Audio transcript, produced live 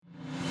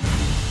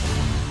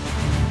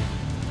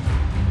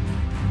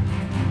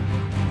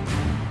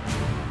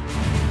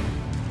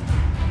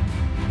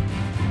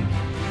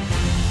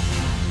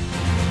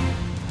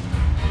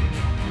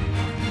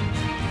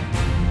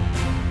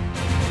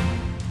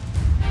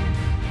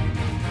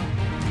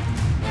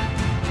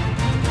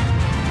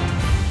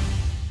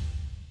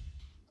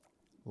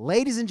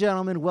Ladies and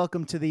gentlemen,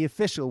 welcome to the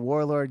official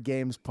Warlord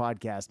Games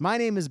podcast. My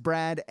name is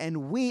Brad,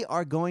 and we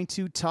are going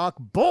to talk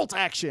Bolt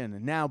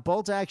Action. Now,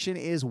 Bolt Action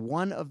is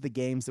one of the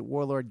games that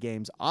Warlord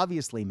Games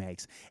obviously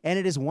makes, and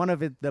it is one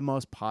of the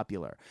most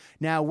popular.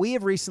 Now, we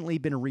have recently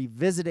been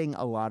revisiting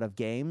a lot of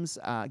games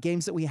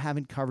that we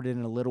haven't covered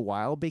in a little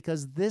while,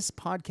 because this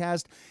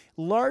podcast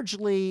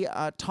largely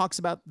talks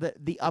about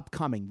the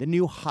upcoming, the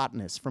new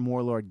hotness from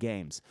Warlord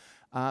Games.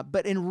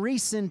 But in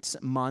recent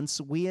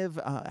months, we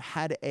have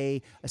had a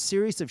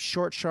series of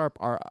short, sharp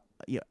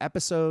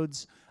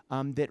episodes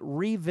that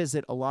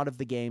revisit a lot of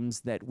the games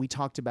that we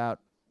talked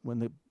about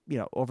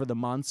over the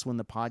months when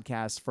the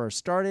podcast first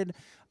started.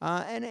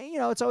 And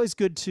it's always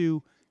good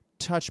to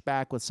touch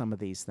back with some of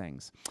these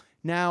things.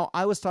 Now,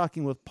 I was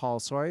talking with Paul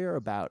Sawyer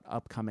about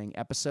upcoming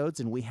episodes,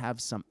 and we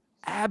have some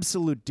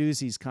absolute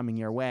doozies coming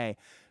your way.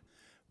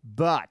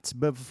 But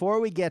before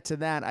we get to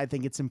that, I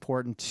think it's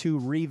important to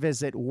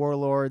revisit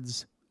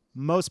Warlord's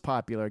most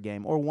popular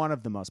game, or one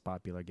of the most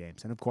popular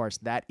games. And of course,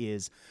 that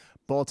is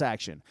Bolt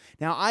Action.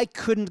 Now, I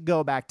couldn't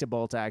go back to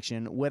Bolt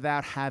Action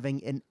without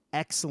having an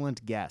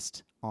excellent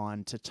guest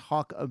on to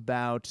talk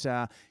about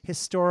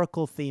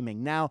historical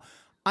theming. Now,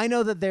 I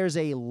know that there's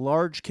a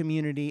large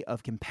community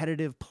of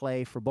competitive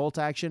play for Bolt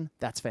Action.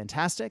 That's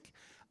fantastic.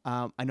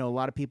 I know a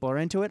lot of people are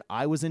into it.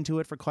 I was into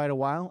it for quite a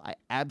while. I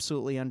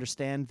absolutely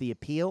understand the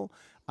appeal.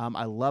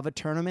 I love a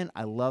tournament.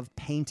 I love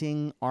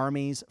painting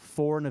armies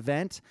for an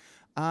event.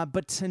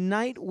 But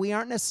tonight, we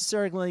aren't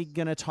necessarily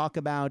going to talk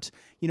about,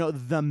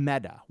 the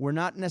meta. We're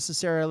not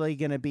necessarily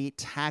going to be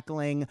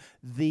tackling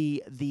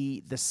the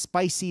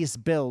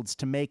spiciest builds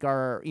to make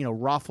our,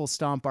 raffle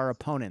stomp our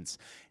opponents.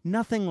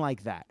 Nothing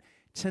like that.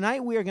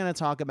 Tonight, we are going to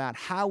talk about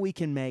how we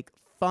can make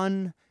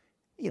fun,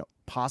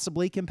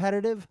 possibly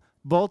competitive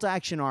Bolt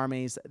Action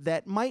armies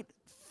that might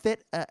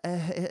fit a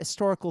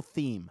historical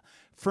theme.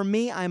 For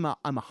me, I'm a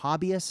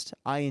hobbyist.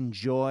 I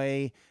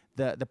enjoy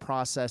the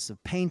process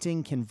of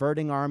painting,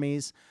 converting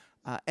armies,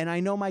 and I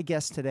know my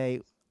guest today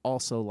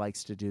also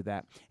likes to do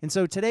that. And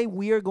so today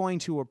we are going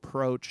to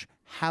approach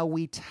how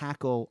we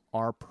tackle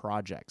our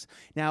projects.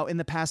 Now, in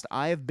the past,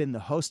 I have been the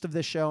host of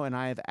this show, and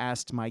I have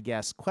asked my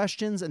guests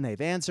questions, and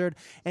they've answered,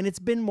 and it's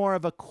been more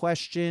of a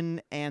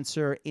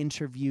question-answer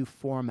interview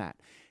format.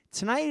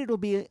 Tonight, it'll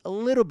be a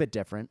little bit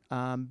different.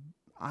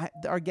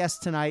 Our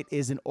guest tonight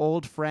is an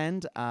old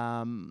friend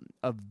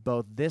of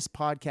both this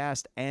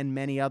podcast and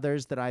many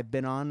others that I've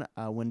been on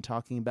when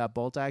talking about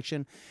Bolt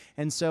Action.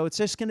 And so it's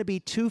just going to be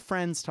two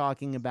friends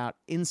talking about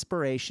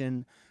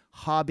inspiration,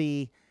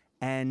 hobby,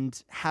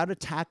 and how to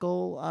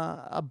tackle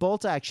a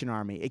Bolt Action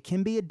army. It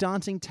can be a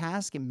daunting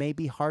task. It may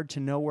be hard to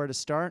know where to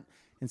start.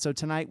 And so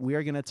tonight we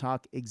are going to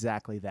talk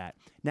exactly that.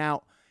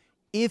 Now,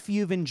 if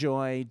you've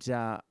enjoyed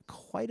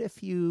quite a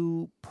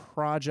few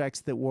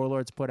projects that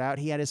Warlord's put out,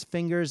 he had his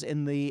fingers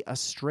in the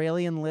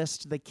Australian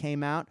list that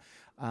came out,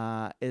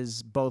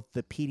 is both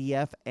the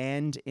PDF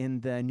and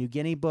in the New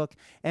Guinea book.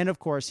 And, of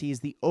course,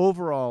 he's the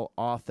overall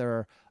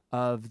author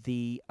of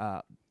the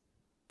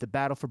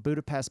Battle for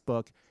Budapest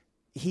book.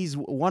 He's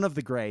one of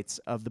the greats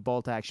of the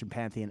Bolt Action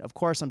Pantheon. Of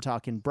course, I'm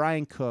talking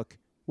Brian Cook.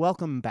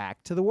 Welcome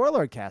back to the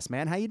Warlord Cast,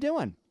 man. How you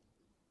doing?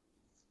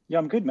 Yeah,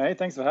 I'm good, mate.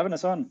 Thanks for having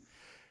us on.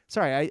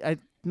 Sorry, I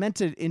meant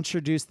to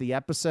introduce the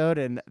episode,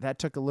 and that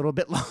took a little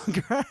bit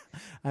longer.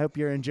 I hope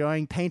you're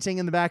enjoying painting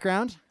in the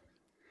background.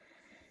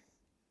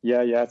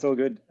 Yeah, it's all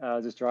good.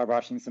 Just dry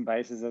brushing some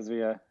bases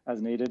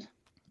as needed.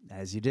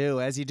 As you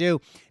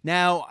do.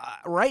 Now,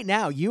 right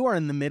now, you are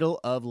in the middle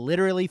of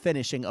literally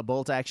finishing a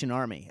Bolt Action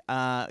army.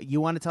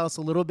 You want to tell us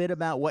a little bit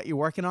about what you're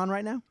working on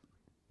right now?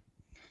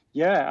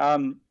 Yeah,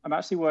 I'm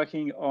actually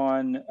working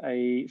on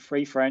a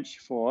Free French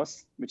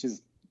force, which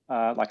is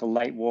like a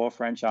late war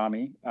French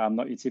army,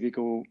 not your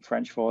typical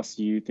French force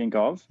you think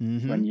of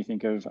when you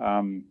think of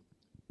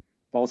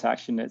Bolt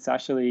Action. It's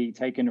actually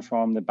taken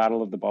from the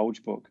Battle of the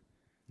Bulge book,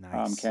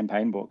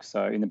 campaign book.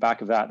 So in the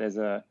back of that, there's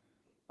a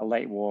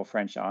late war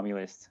French army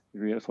list,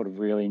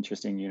 really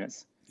interesting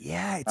units.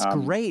 Yeah, it's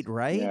great,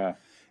 right? Yeah.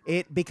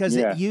 It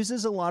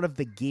uses a lot of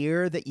the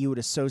gear that you would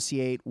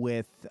associate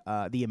with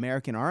the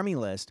American Army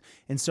list,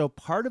 and so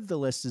part of the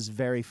list is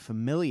very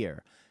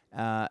familiar.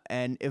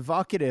 And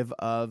evocative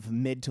of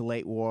mid to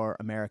late war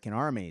American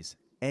armies.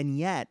 And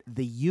yet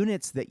the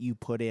units that you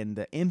put in,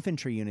 the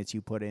infantry units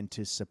you put in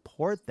to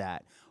support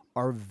that,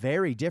 are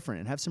very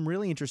different and have some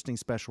really interesting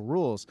special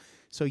rules.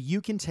 So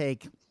you can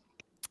take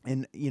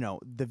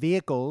the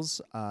vehicles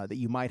that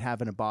you might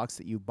have in a box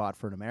that you bought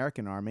for an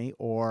American army,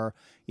 or,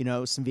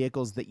 some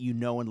vehicles that you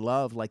know and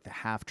love, like the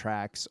half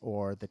tracks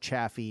or the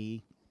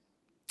Chaffee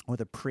or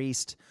the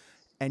Priest.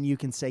 And you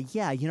can say,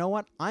 yeah, you know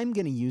what? I'm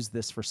going to use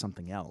this for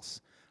something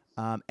else.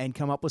 And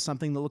come up with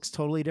something that looks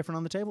totally different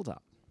on the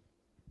tabletop.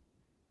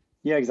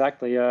 Yeah,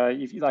 exactly.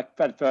 If you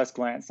at first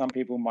glance, some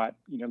people might,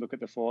 look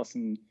at the force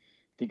and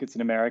think it's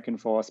an American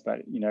force,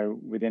 but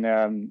within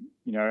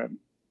a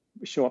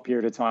short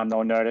period of time,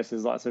 they'll notice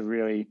there's lots of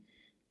really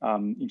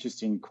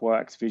interesting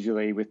quirks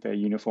visually with the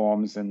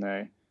uniforms and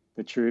the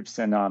troops,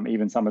 and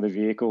even some of the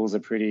vehicles are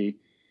pretty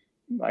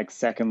like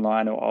second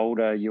line or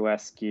older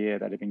US gear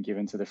that had been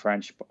given to the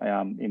French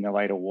in the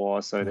later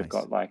war. So they've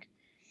got like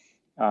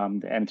the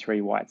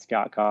M3 White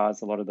Scout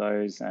cars, a lot of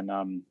those,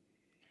 and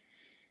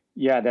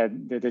yeah,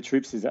 the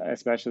troops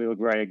especially look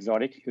very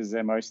exotic because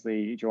they're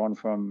mostly drawn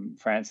from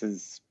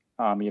France's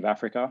Army of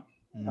Africa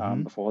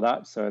before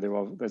that. So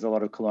there's a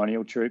lot of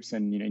colonial troops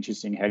and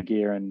interesting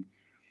headgear and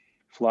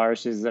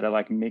flourishes that are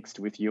like mixed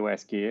with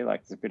US gear.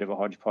 Like there's a bit of a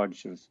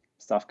hodgepodge of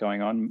stuff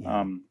going on.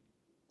 Yeah.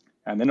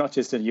 And they're not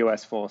just a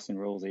US force in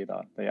rules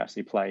either. They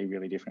actually play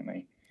really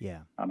differently. Yeah.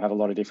 Have a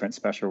lot of different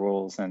special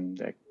rules, and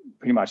they're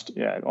pretty much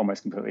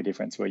almost completely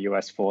different to a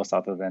US force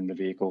other than the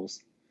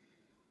vehicles.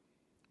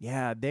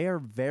 Yeah, they are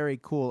very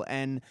cool.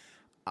 And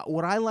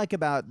what I like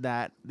about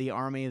the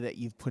army that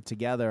you've put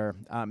together,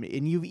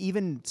 and you've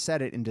even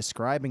said it in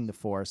describing the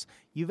force,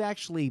 you've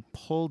actually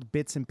pulled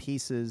bits and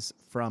pieces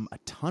from a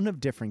ton of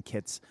different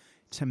kits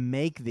to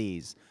make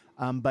these.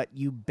 But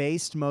you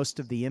based most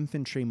of the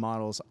infantry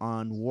models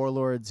on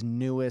Warlord's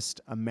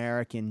newest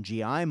American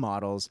GI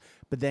models,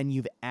 but then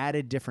you've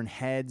added different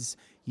heads,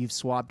 you've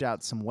swapped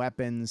out some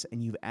weapons,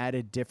 and you've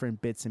added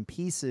different bits and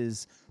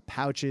pieces,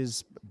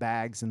 pouches,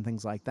 bags, and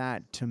things like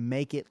that to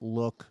make it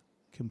look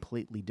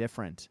completely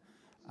different,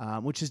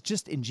 which is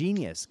just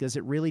ingenious because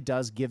it really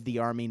does give the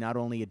army not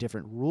only a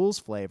different rules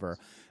flavor,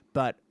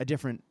 but a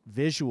different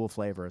visual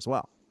flavor as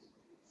well.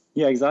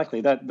 Yeah,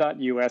 exactly. That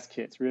US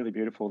kit's really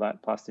beautiful.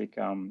 That plastic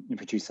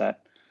infantry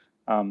set.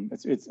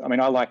 It's. I mean,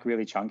 I like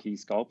really chunky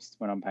sculpts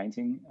when I'm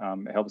painting.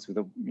 It helps with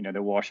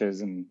the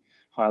washes and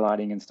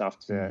highlighting and stuff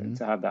to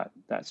have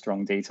that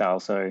strong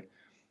detail. So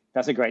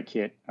that's a great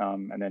kit.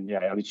 And then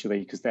literally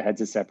because the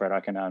heads are separate,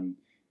 I can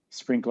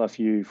sprinkle a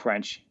few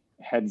French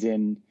heads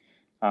in.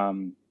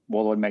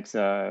 Warlord makes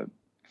a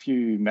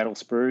few metal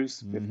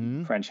sprues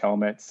with French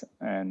helmets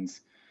and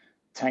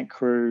tank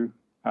crew.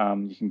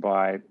 You can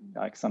buy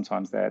like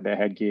sometimes their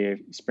headgear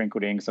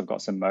sprinkled in because I've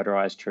got some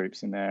motorized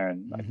troops in there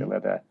and like the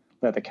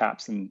leather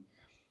caps and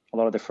a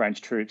lot of the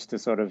French troops to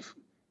sort of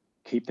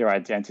keep their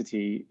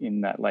identity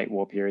in that late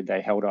war period.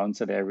 They held on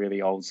to their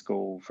really old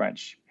school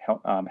French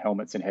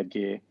helmets and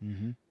headgear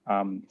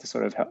to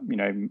sort of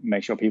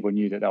make sure people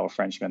knew that they were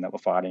Frenchmen that were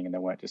fighting and they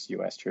weren't just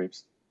US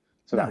troops.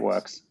 So that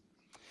works.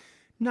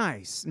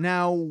 Nice.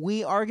 Now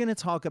we are going to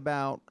talk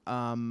about,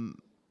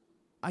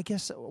 I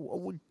guess.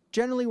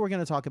 Generally, we're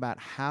going to talk about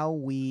how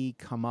we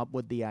come up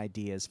with the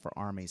ideas for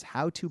armies,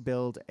 how to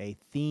build a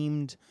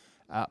themed,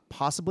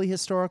 possibly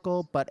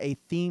historical, but a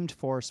themed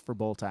force for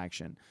bolt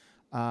action,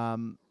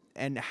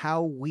 and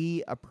how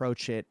we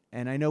approach it.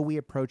 And I know we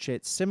approach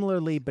it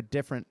similarly but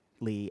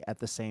differently at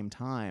the same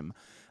time.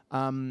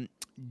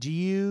 Do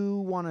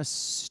you want to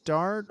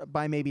start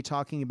by maybe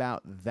talking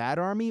about that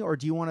army, or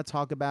do you want to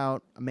talk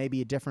about maybe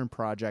a different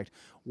project?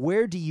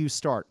 Where do you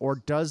start, or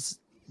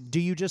do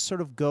you just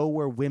sort of go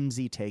where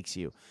whimsy takes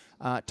you?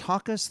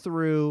 Talk us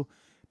through,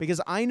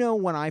 because I know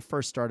when I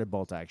first started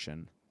bolt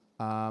action,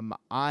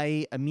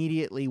 I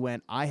immediately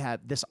went,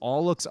 this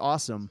all looks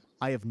awesome.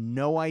 I have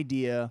no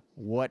idea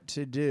what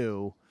to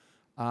do.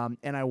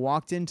 And I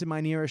walked into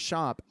my nearest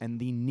shop, and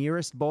the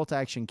nearest bolt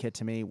action kit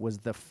to me was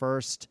the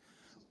first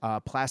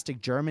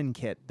plastic German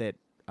kit that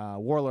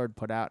Warlord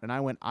put out. And I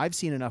went, I've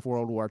seen enough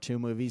World War II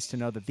movies to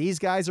know that these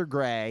guys are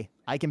gray.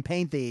 I can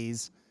paint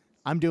these.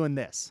 I'm doing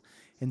this.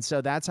 And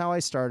so that's how I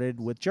started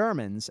with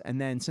Germans. And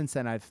then since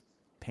then, I've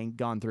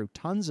gone through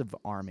tons of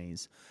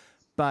armies.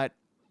 But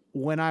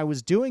when I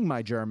was doing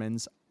my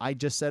Germans, I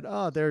just said,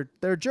 oh,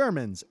 they're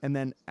Germans. And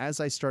then as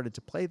I started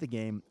to play the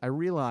game, I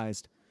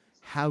realized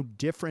how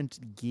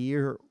different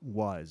gear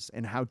was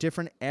and how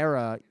different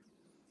era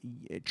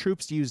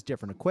troops used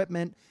different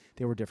equipment.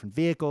 There were different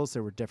vehicles.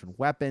 There were different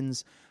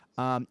weapons.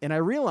 And I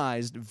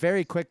realized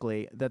very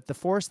quickly that the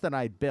force that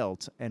I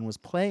built and was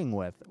playing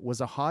with was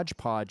a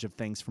hodgepodge of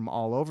things from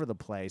all over the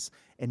place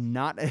and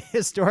not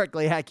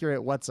historically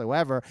accurate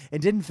whatsoever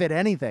and didn't fit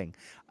anything.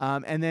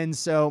 And then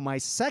so my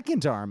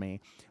second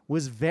army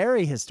was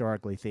very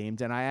historically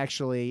themed, and I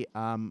actually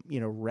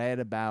read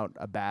about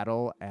a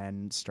battle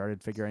and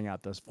started figuring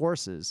out those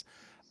forces.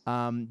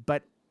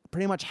 But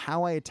pretty much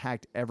how I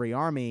attacked every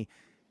army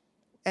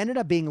ended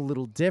up being a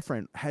little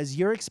different. Has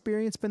your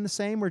experience been the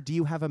same, or do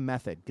you have a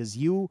method? Because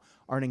you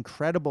are an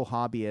incredible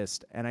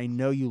hobbyist, and I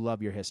know you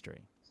love your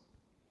history.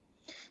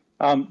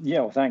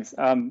 Well, thanks.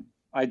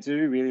 I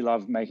do really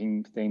love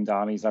making themed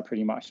armies. I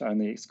pretty much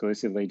only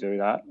exclusively do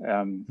that.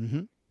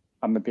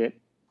 I'm a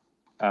bit.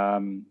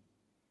 I'm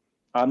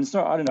just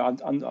not. I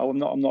don't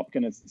know. I'm not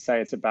going to say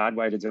it's a bad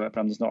way to do it, but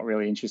I'm just not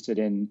really interested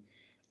in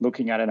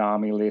looking at an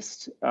army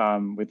list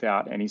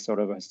without any sort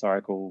of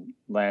historical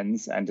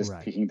lens and just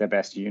picking the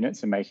best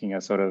units and making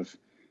a sort of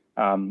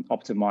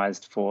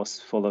optimized force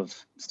full of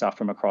stuff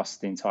from across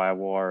the entire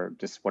war,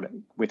 just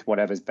with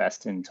whatever's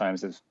best in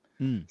terms of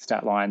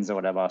stat lines or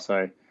whatever.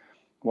 So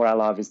what I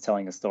love is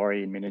telling a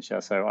story in miniature.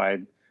 So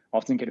I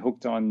often get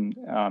hooked on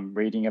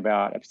reading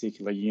about a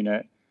particular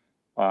unit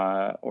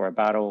or a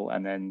battle,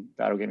 and then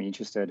that'll get me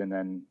interested. And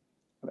then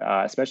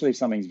especially if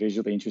something's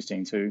visually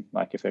interesting too,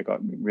 like if they've got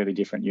really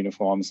different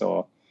uniforms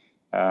or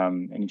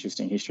an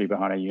interesting history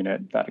behind a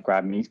unit that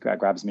grabs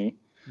me.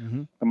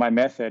 Mm-hmm. But my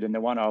method, and the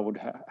one I would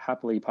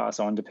happily pass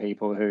on to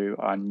people who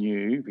are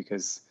new,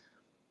 because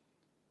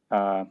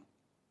World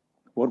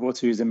War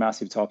II is a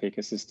massive topic.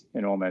 It's just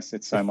enormous.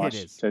 It's so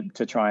much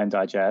to try and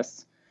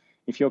digest.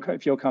 If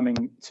you're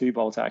coming to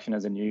bolt action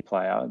as a new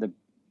player,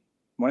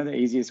 one of the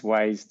easiest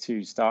ways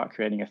to start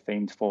creating a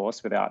themed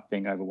force without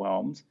being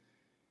overwhelmed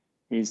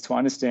is to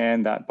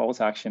understand that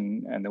bolt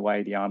action and the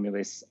way the army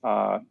lists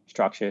are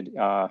structured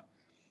are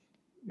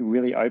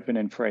really open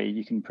and free.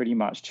 You can pretty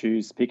much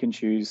pick and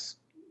choose,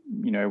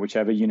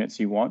 whichever units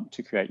you want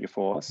to create your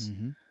force,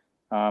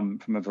 from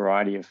a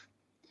variety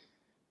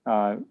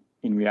of,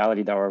 in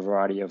reality, there are a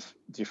variety of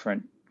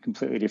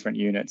completely different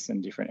units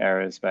and different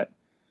eras. But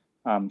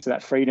so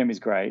that freedom is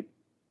great.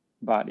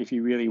 But if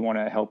you really want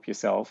to help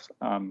yourself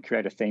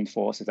create a themed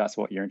force, if that's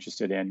what you're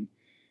interested in,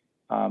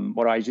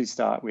 what I usually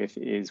start with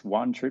is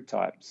one troop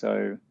type.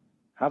 So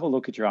have a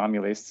look at your army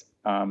list.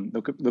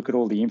 Look at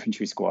all the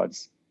infantry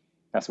squads.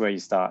 That's where you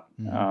start,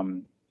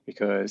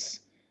 because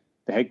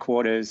the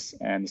headquarters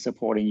and the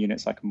supporting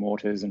units like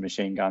mortars and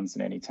machine guns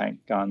and anti-tank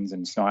guns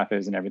and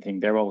snipers and everything,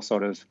 they're all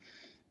sort of,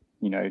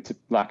 to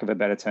lack of a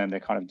better term, they're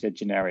kind of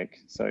generic.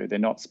 So they're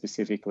not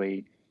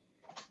specifically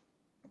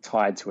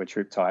tied to a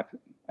troop type.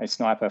 A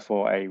sniper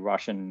for a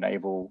Russian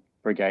naval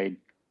brigade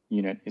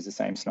unit is the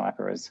same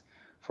sniper as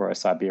for a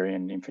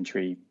Siberian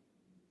infantry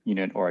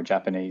unit or a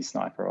Japanese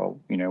sniper or,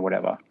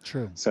 whatever.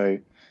 True. So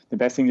the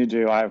best thing to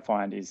do, I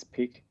find, is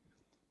pick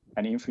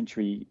an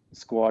infantry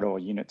squad or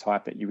unit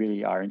type that you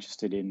really are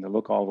interested in the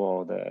look of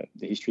or the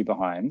history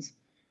behind,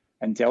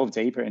 and delve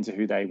deeper into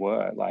who they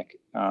were. Like,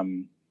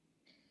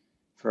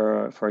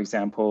 for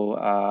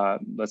example,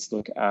 let's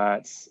look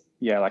at,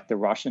 like the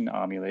Russian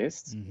army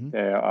list.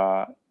 There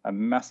are a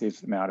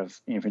massive amount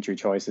of infantry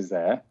choices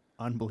there.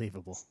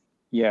 Unbelievable.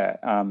 Yeah.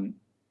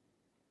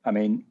 I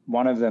mean,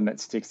 one of them that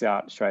sticks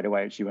out straight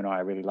away, which you and I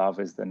really love,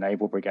 is the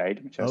Naval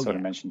Brigade, which I sort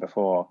of mentioned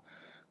before.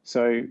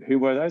 So who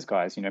were those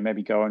guys?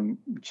 Maybe go and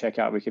check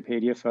out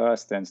Wikipedia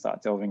first, then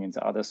start delving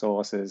into other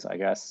sources, I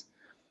guess.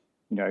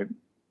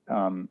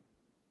 And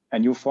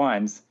you'll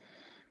find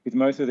with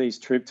most of these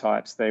troop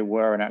types, they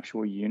were an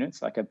actual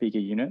unit, like a bigger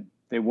unit.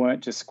 They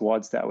weren't just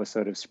squads that were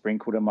sort of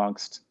sprinkled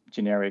amongst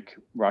generic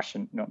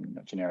Russian, not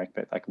generic,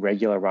 but like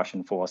regular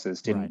Russian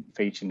forces, didn't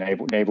feature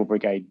naval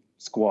brigade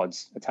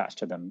squads attached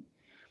to them,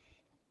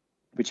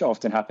 which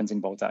often happens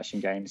in bolt action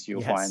games.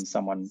 You'll find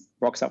someone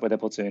rocks up with a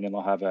platoon and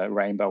they'll have a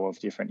rainbow of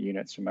different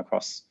units from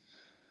across,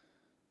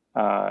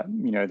 the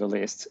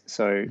list.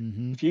 So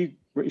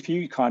if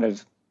you kind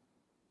of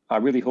are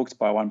really hooked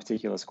by one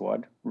particular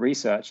squad,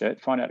 research it,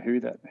 find out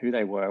who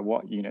they were,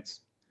 what units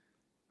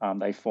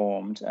they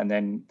formed, and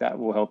then that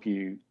will help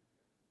you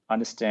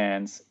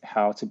understand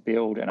how to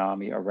build an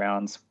army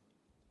around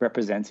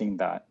representing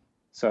that.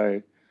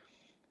 So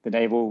the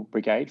Naval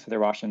Brigade for the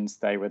Russians,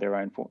 they were their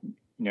own,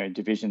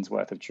 divisions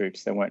worth of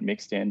troops. They weren't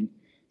mixed in.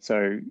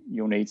 So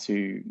you'll need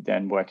to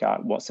then work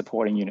out what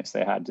supporting units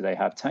they had. Do they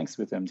have tanks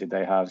with them? Did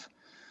they have,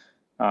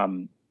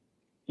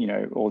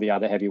 all the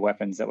other heavy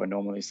weapons that were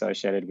normally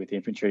associated with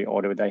infantry,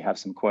 or did they have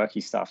some quirky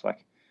stuff?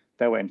 Like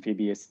they were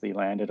amphibiously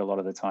landed a lot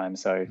of the time.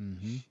 So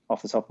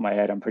off the top of my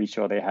head, I'm pretty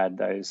sure they had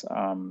those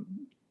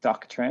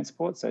duck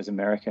transports, those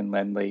American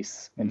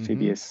Lend-Lease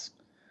amphibious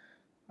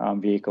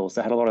vehicles.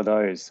 They had a lot of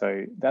those.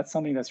 So that's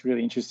something that's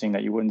really interesting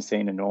that you wouldn't see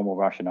in a normal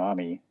Russian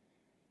army.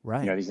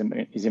 Right.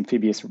 These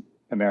amphibious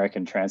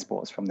American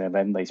transports from their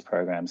Lend-Lease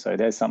program. So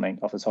there's something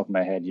off the top of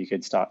my head you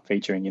could start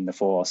featuring in the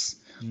force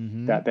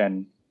that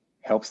then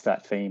helps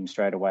that theme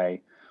straight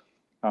away.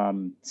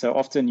 So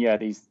often,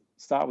 these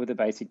start with a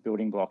basic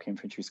building block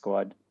infantry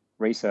squad,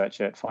 research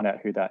it, find out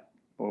who that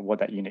or what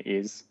that unit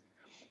is.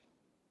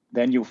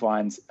 Then you'll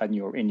find in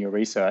your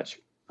research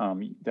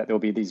that there'll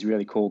be these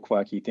really cool,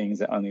 quirky things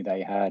that only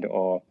they had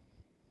or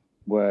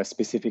were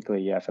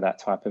specifically for that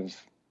type of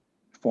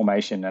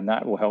formation, and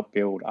that will help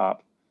build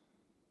up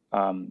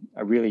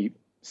a really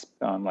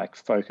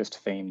focused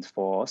themed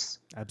force.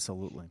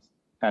 Absolutely.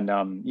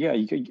 And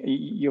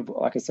you've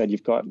like I said,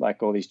 you've got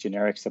like all these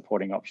generic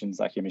supporting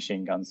options like your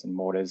machine guns and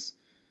mortars,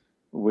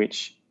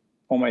 which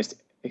almost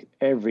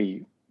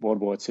every World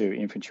War II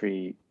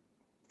infantry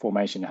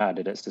formation had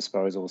at its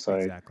disposal. So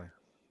exactly.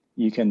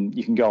 You can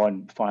go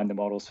and find the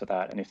models for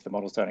that, and if the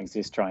models don't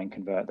exist, try and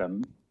convert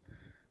them.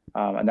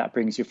 And that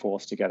brings your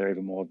force together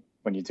even more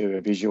when you do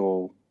a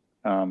visual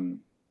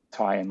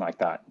tie-in like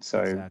that.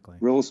 So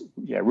rules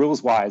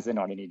wise, they're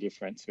not any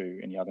different to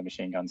any other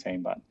machine gun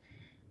team, but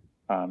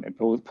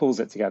it pulls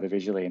it together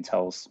visually and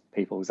tells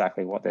people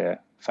exactly what they're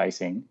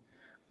facing.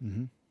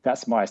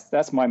 That's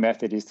my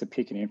method, is to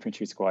pick an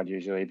infantry squad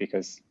usually,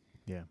 because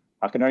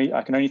I can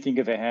only think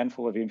of a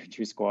handful of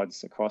infantry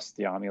squads across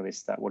the army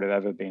list that would have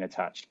ever been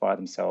attached by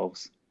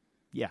themselves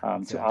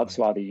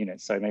to other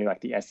units. So maybe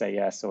like the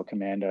SAS or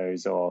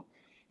Commandos or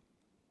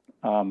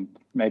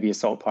maybe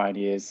Assault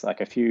Pioneers.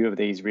 Like a few of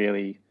these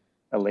really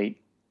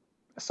elite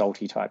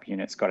assaulty type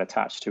units got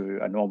attached to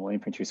a normal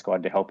infantry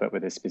squad to help it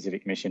with a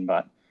specific mission.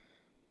 But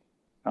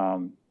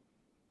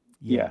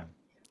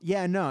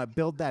Yeah, no,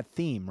 build that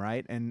theme,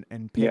 right? And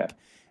pick, Yeah.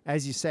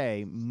 as you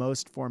say,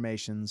 most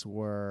formations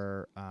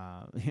were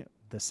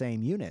the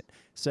same unit.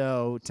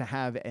 So to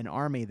have an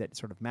army that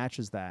sort of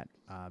matches that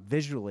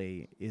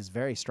visually is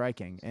very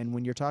striking. And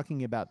when you're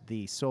talking about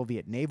the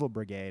Soviet Naval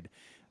Brigade,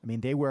 I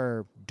mean, they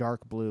wear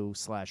dark blue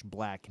 /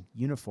 black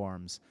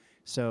uniforms.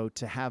 So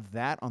to have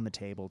that on the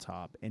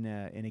tabletop in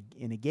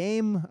a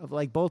game of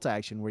like Bolt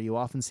Action, where you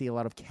often see a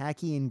lot of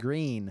khaki and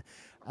green,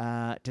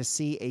 to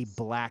see a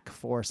black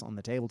force on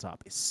the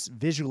tabletop is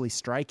visually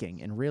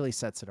striking and really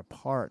sets it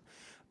apart.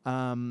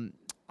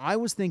 I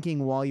was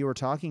thinking while you were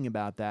talking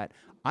about that,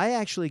 I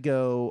actually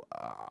go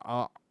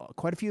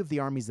quite a few of the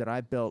armies that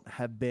I've built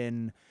have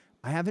been.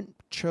 I haven't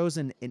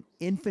chosen an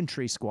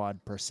infantry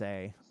squad per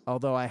se,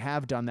 although I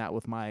have done that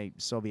with my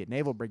Soviet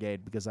Naval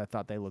Brigade because I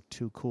thought they looked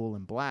too cool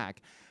in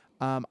black.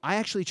 I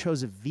actually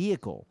chose a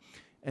vehicle.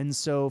 And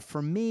so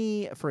for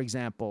me, for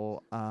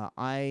example,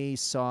 I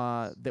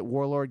saw that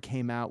Warlord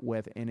came out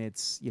with in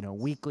its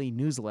weekly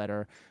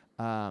newsletter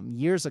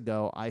years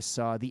ago. I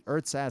saw the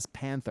Earth's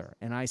Panther,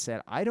 and I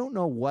said, I don't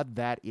know what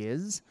that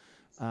is,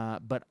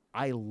 but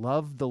I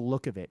love the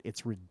look of it.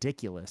 It's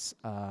ridiculous.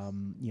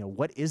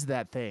 What is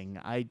that thing?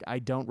 I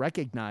don't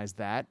recognize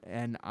that,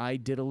 and I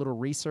did a little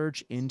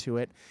research into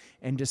it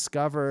and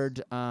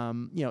discovered,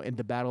 in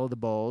the Battle of the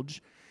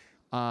Bulge,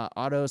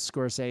 Otto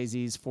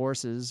Scorsese's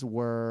forces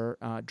were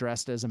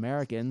dressed as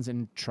Americans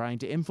and trying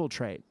to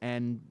infiltrate.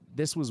 And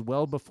this was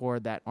well before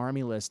that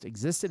army list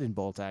existed in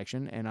Bolt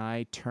Action. And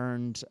I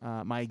turned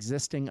my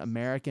existing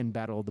American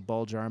Battle of the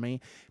Bulge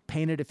army,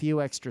 painted a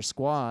few extra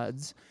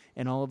squads,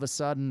 and all of a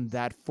sudden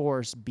that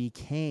force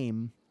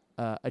became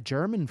a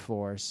German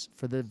force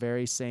for the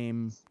very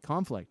same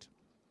conflict.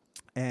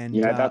 And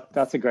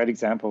that's a great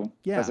example.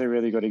 Yeah, that's a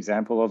really good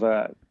example of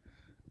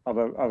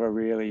a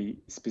really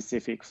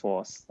specific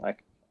force.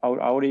 Like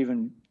I would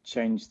even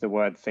change the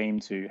word theme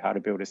to how to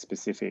build a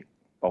specific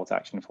Bolt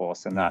Action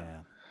force, and that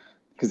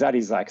because that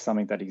is like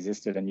something that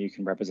existed and you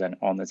can represent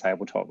on the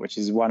tabletop, which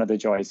is one of the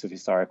joys of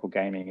historical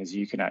gaming, is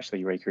you can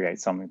actually recreate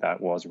something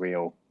that was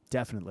real,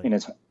 definitely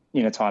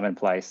in a time and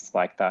place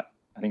like that.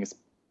 I can't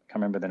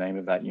remember the name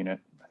of that unit.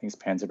 I think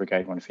it's Panzer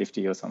Brigade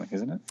 150 or something,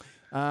 isn't it?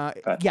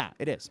 Yeah,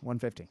 it is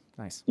 150.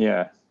 Nice.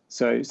 Yeah.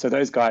 So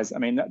those guys, I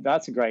mean,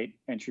 that's a great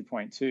entry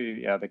point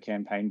to the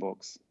campaign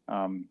books,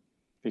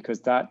 because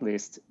that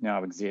list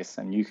now exists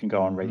and you can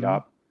go and read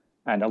up,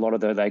 and a lot of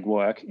the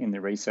legwork in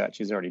the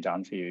research is already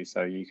done for you.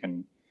 So you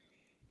can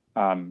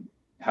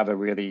have a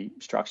really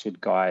structured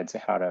guide to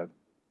how to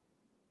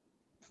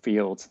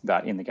field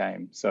that in the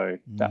game. So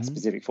that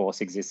specific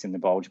force exists in the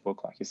Bulge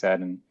book, like you said,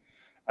 and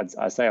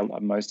I'd say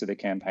most of the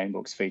campaign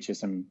books feature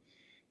some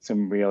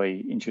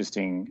really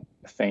interesting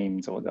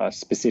themes or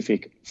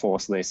specific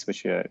force lists,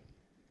 which are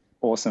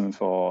awesome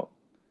for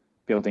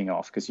building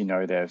off because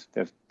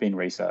they've been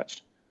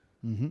researched.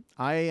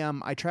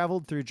 I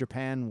traveled through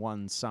Japan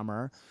one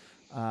summer,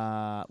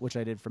 which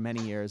I did for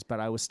many years, but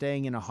I was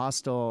staying in a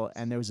hostel,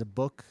 and there was a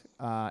book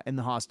in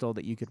the hostel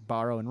that you could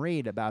borrow and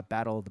read about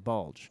Battle of the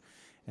Bulge.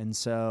 And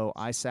so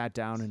I sat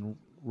down and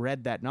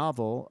read that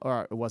novel,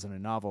 or it wasn't a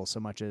novel so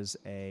much as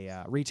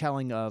a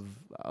retelling of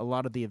a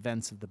lot of the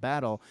events of the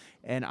battle.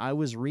 And I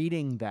was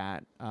reading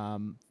that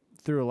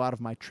through a lot of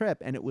my trip,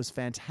 and it was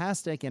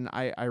fantastic. And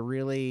I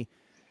really,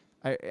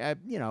 it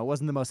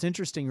wasn't the most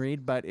interesting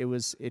read, but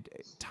it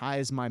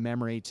ties my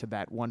memory to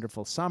that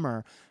wonderful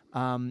summer.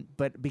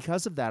 But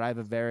because of that, I have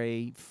a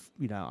very,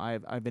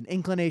 I've an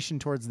inclination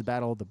towards the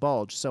Battle of the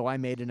Bulge. So I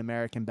made an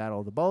American Battle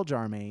of the Bulge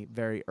army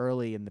very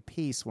early in the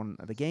piece when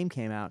the game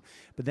came out,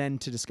 but then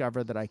to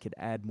discover that I could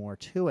add more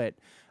to it.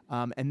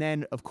 And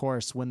then, of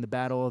course, when the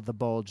Battle of the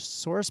Bulge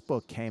source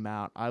book came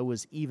out, I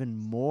was even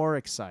more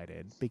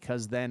excited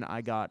because then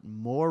I got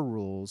more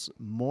rules,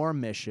 more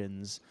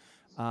missions,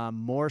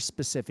 more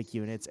specific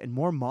units, and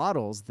more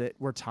models that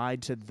were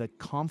tied to the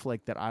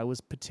conflict that I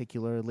was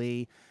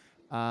particularly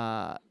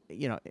I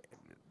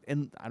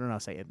don't know,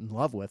 say in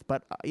love with,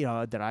 but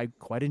that I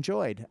quite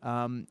enjoyed.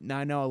 Now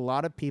I know a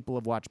lot of people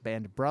have watched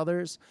Band of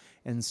Brothers,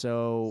 and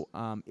so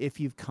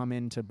if you've come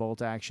into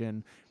Bolt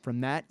Action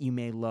from that, you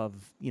may love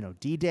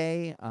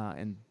D-Day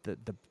and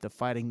the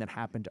fighting that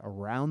happened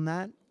around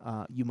that.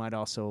 You might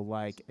also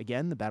like,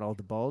 again, the Battle of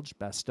the Bulge,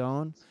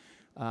 Bastogne,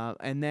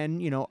 and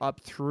then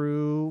up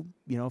through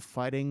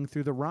fighting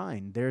through the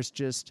Rhine. There's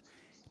just,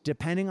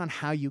 depending on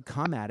how you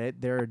come at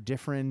it, there are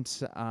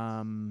different.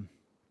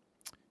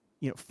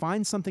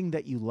 Find something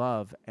that you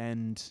love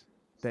and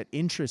that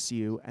interests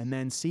you, and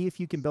then see if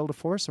you can build a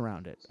force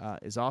around it,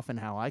 is often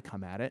how I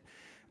come at it.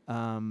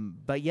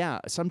 But yeah,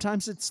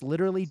 sometimes it's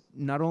literally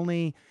not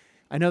only,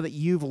 I know that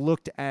you've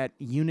looked at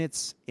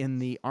units in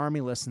the army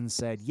list and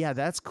said, yeah,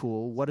 that's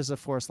cool. What does a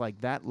force like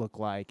that look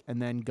like?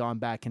 And then gone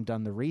back and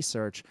done the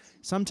research.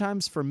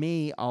 Sometimes for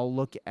me, I'll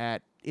look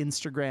at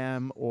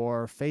Instagram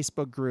or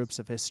Facebook groups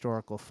of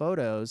historical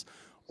photos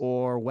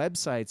or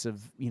websites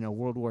of,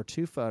 World War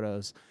II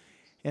photos,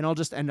 and I'll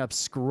just end up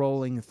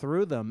scrolling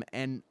through them.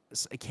 And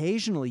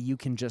occasionally you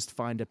can just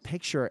find a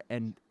picture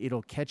and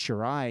it'll catch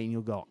your eye and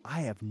you'll go,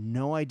 I have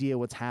no idea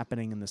what's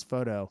happening in this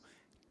photo.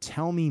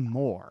 tell me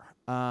more.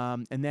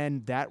 And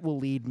then that will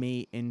lead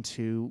me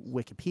into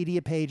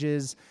Wikipedia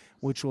pages,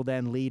 which will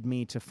then lead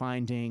me to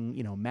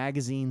finding,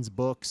 magazines,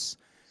 books,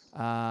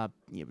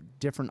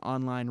 different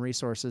online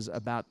resources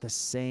about the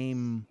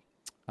same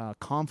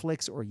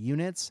conflicts or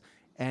units.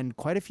 And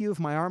quite a few of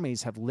my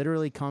armies have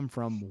literally come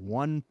from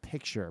one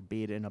picture,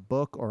 be it in a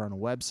book or on a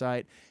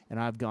website. And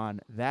I've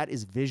gone, that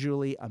is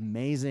visually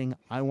amazing.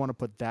 I want to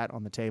put that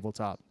on the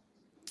tabletop.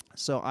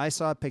 So I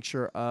saw a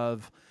picture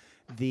of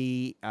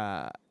the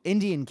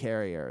Indian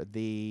carrier,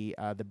 the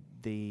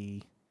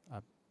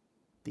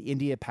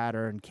India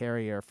pattern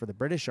carrier for the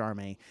British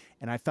Army,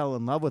 and I fell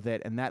in love with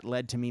it, and that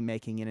led to me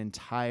making an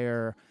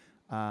entire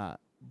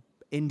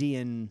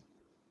Indian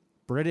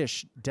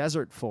British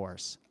desert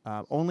force,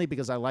 only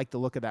because I liked the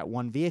look of that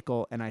one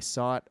vehicle, and I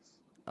saw it,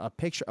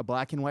 a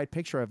black and white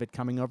picture of it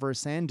coming over a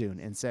sand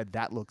dune, and said,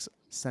 that looks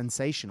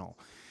sensational.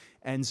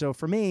 And so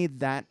for me,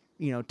 that,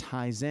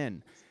 ties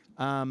in.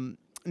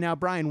 Now,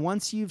 Brian,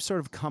 once you've sort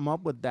of come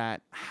up with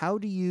that, how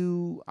do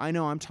you, I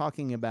know I'm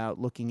talking about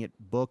looking at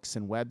books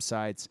and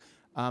websites.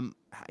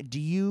 Do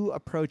you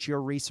approach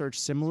your research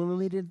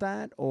similarly to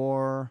that,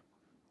 or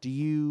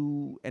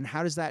and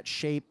how does that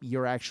shape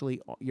your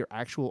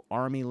actual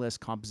army list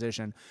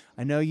composition?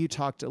 I know you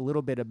talked a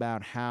little bit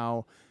about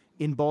how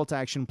in bolt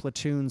action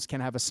platoons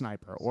can have a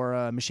sniper or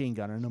a machine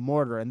gun and a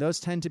mortar, and those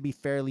tend to be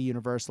fairly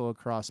universal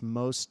across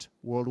most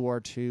World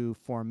War II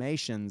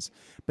formations.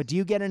 But do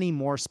you get any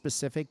more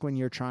specific when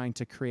you're trying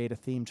to create a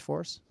themed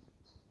force?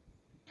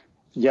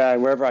 Yeah,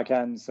 wherever I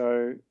can.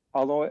 So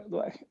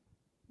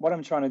what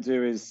I'm trying to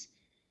do is,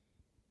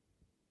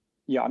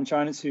 I'm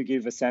trying to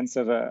give a sense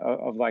of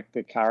like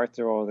the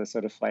character or the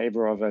sort of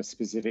flavor of a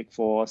specific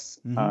force,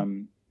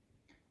 even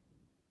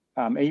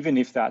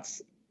if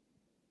that's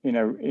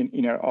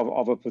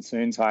of a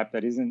platoon type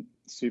that isn't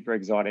super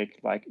exotic.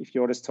 Like if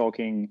you're just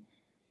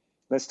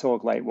let's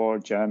talk late war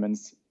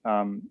Germans.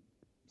 So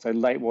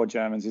late war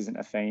Germans isn't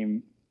a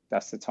theme.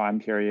 That's the time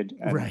period,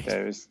 and right.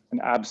 There's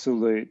an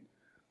absolute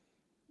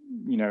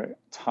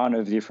ton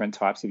of different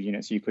types of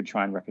units you could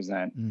try and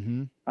represent.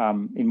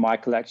 Mm-hmm. In my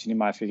collection, in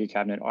my figure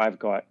cabinet, I've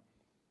got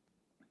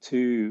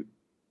two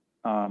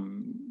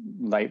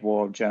late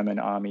war German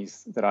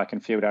armies that I can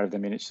field out of the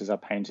miniatures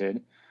I've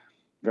painted,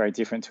 very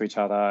different to each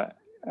other.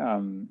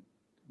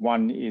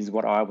 One is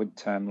what I would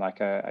term like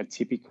a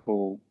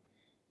typical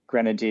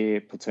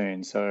grenadier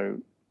platoon. So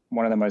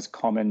one of the most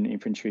common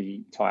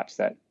infantry types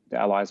that the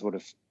Allies would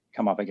have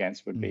come up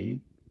against would be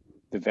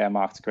the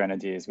Wehrmacht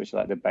grenadiers, which are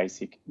like the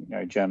basic,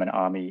 German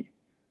army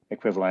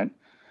equivalent.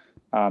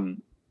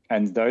 And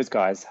those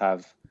guys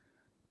have,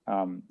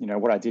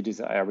 what I did is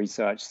I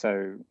researched.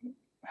 So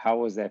how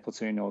was their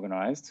platoon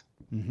organized?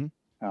 Mm-hmm.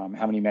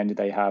 How many men did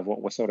they have?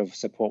 What sort of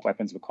support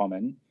weapons were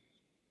common?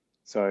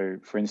 So,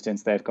 for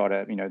instance, they've got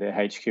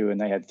their HQ, and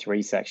they had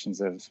 3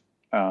 sections of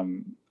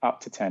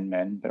up to 10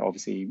 men. But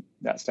obviously,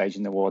 that stage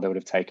in the war, they would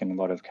have taken a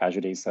lot of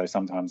casualties. So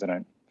sometimes they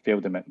don't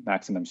field them at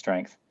maximum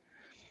strength.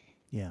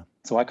 Yeah.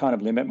 So I kind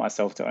of limit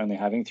myself to only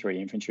having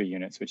 3 infantry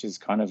units, which is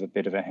kind of a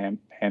bit of a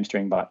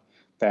hamstring, but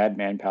they had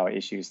manpower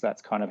issues. So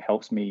that's kind of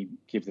helps me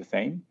give the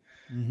theme.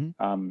 Mm-hmm.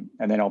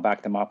 And then I'll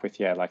back them up with,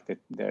 like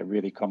the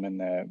really common,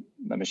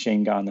 the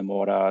machine gun, the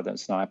mortar, the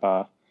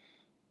sniper.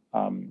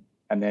 And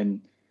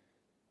then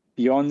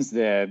beyond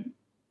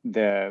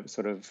their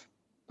sort of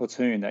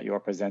platoon that you're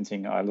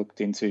presenting, I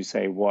looked into,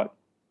 say, what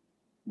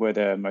were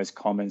the most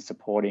common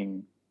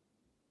supporting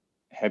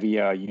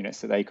heavier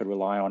units that they could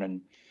rely on.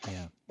 And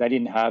they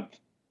didn't have,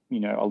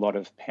 a lot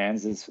of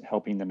panzers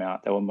helping them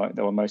out. They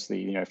were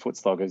mostly, foot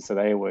sloggers. So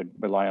they would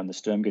rely on the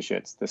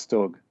Sturmgeschütz, the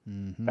Stug.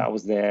 Mm-hmm. That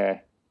was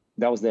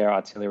their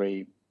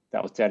artillery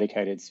that was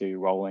dedicated to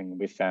rolling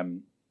with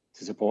them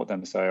to support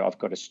them. So I've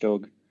got a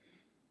Stug.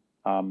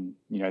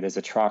 There's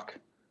a truck.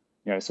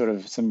 Sort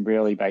of some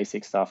really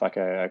basic stuff like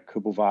a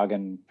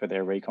Kubelwagen for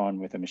their recon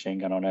with a machine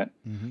gun on it.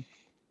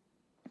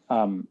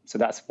 Mm-hmm. So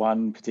that's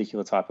one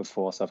particular type of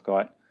force I've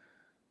got.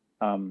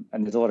 And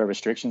there's a lot of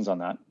restrictions on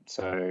that.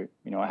 So,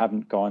 I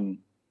haven't gone,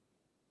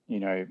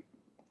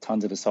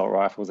 tons of assault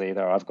rifles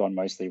either. I've gone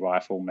mostly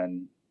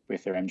riflemen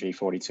with their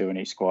MG42 in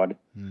each squad.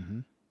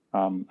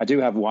 Mm-hmm. I do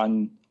have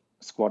one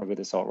squad with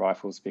assault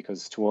rifles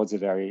because towards the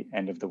very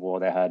end of the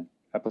war, they had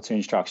a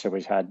platoon structure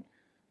which had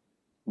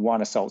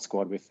one assault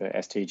squad with the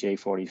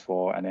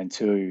STG-44 and then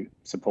 2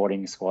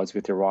 supporting squads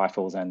with the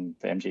rifles and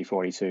the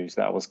MG42.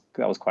 So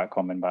that was quite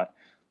common, but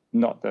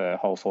not the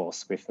whole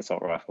force with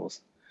assault rifles.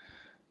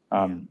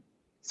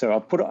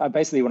 So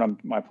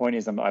my point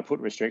is I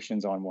put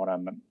restrictions on what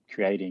I'm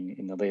creating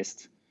in the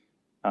list.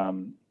 I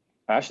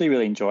actually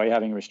really enjoy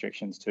having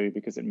restrictions too,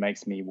 because it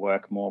makes me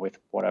work more with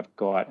what I've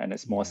got, and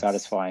it's more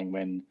satisfying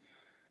when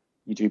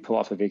you do pull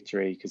off a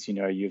victory because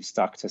you've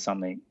stuck to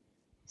something,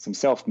 some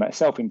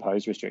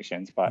self-imposed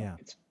restrictions, but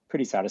it's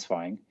pretty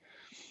satisfying.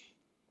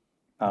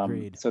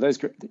 Agreed. So those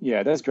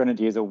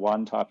grenadiers are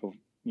one type of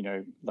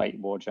late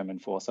war German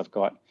force I've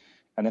got.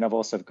 And then I've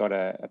also got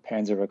a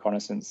Panzer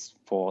reconnaissance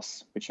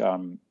force, which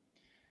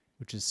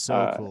is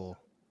so cool.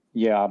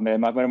 Yeah, one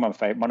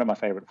of my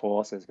favorite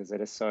forces because they're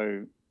just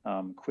so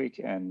quick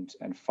and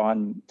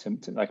fun to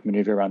like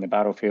maneuver around the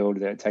battlefield.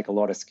 They take a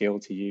lot of skill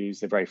to use.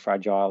 They're very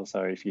fragile,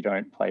 so if you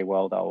don't play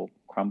well, they'll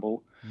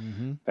crumble.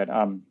 But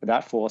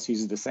that force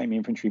uses the same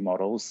infantry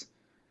models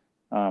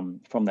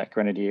from that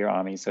Grenadier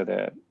army. So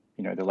the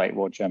late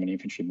war German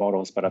infantry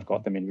models, but I've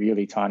got them in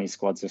really tiny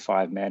squads of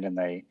 5 men,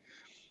 and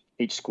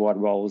each squad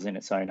rolls in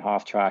its own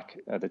half track.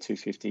 The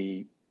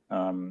 250,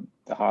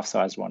 the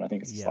half-sized one, I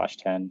think it's a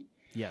 /10.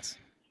 Yes.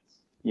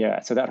 Yeah.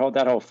 So that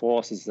whole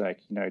force is like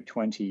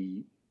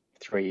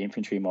 23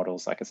 infantry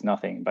models. Like it's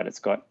nothing, but it's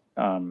got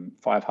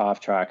 5 half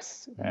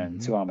tracks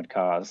and 2 armored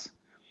cars.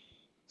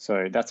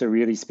 So that's a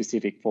really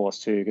specific force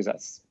too, because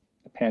that's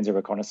a Panzer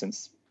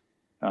reconnaissance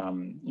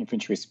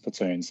infantry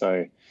platoon.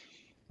 So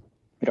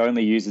it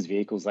only uses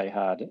vehicles they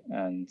had,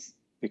 and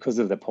because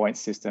of the point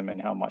system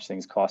and how much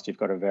things cost, you've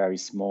got a very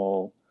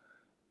small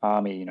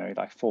army,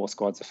 like 4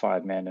 squads of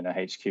 5 men and a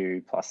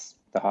HQ plus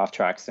the half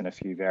tracks and a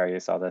few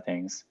various other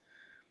things.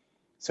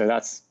 So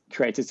that's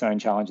creates its own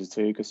challenges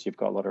too, because you've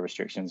got a lot of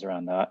restrictions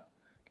around that.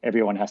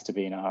 Everyone has to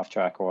be in a half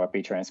track or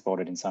be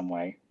transported in some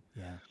way.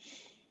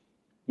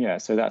 Yeah.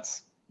 So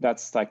that's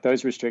like,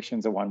 those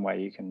restrictions are one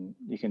way you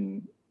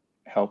can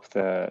help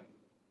the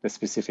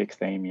specific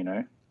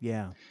theme,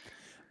 Yeah.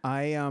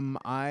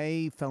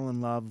 I fell in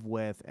love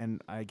with,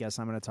 and I guess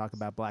I'm going to talk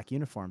about black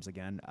uniforms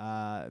again,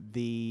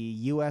 the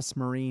U.S.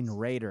 Marine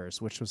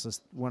Raiders, which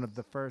was one of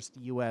the first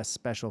U.S.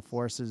 Special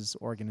Forces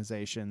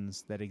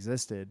organizations that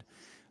existed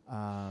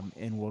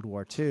in World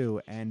War II,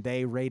 and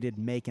they raided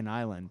Makin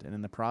Island, and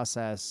in the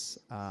process,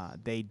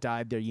 they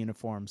dyed their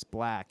uniforms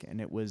black, and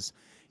it was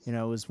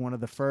one of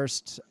the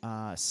first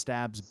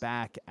stabs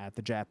back at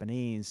the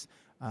Japanese,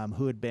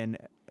 who had been,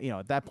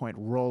 at that point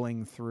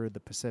rolling through the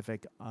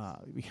Pacific,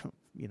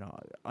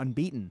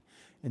 unbeaten.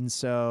 And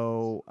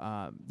so,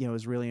 it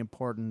was really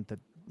important that,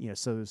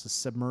 so there's a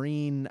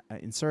submarine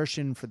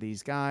insertion for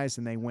these guys,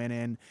 and they went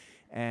in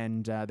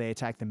and they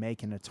attacked the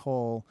Makin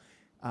Atoll.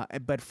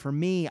 But for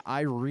me,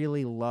 I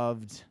really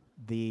loved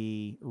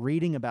the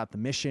reading about the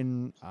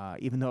mission,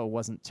 even though it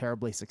wasn't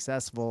terribly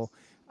successful.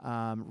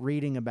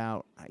 Reading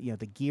about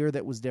the gear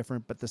that was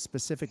different, but the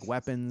specific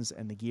weapons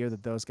and the gear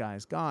that those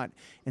guys got.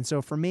 And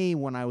so for me,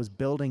 when I was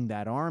building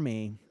that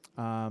army,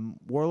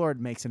 Warlord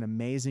makes an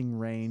amazing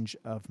range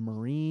of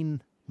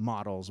Marine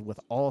models with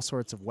all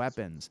sorts of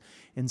weapons.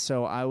 And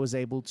so I was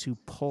able to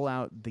pull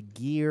out the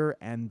gear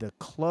and the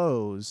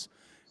clothes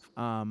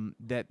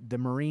that the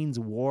Marines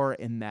wore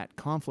in that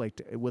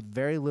conflict. With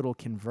very little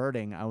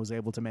converting, I was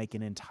able to make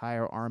an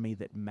entire army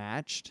that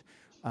matched,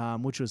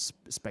 which was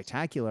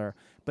spectacular.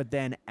 But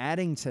then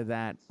adding to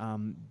that,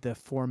 the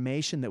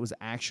formation that was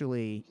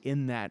actually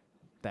in that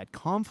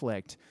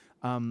conflict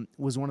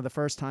was one of the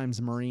first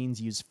times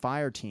Marines used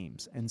fire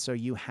teams. And so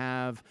you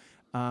have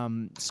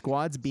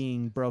squads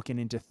being broken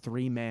into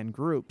 3-man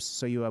groups.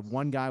 So you have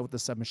one guy with a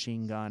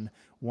submachine gun,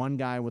 one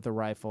guy with a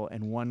rifle,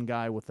 and one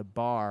guy with a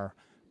bar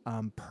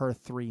per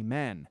 3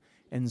 men.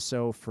 And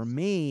so for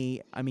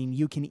me, I mean,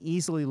 you can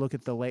easily look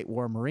at the late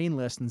war Marine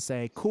list and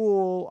say,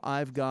 cool,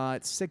 I've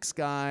got 6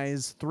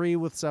 guys, 3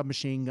 with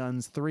submachine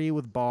guns, 3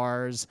 with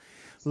bars.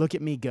 Look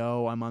at me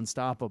go, I'm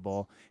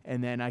unstoppable.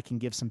 And then I can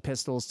give some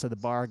pistols to the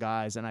bar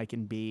guys, and I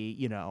can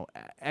be,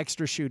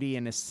 extra shooty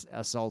and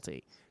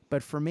assaulty.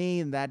 But for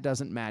me, that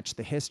doesn't match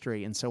the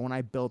history. And so when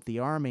I built the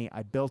army,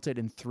 I built it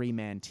in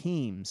 3-man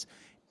teams.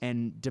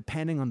 And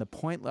depending on the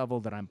point level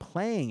that I'm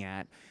playing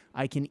at,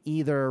 I can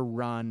either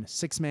run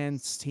 6-man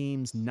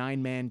teams,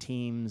 9-man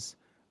teams,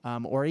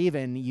 or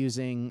even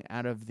using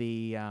out of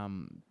the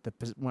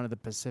one of the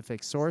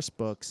Pacific source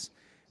books,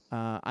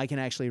 I can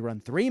actually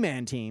run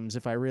 3-man teams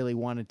if I really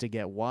wanted to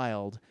get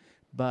wild.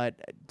 But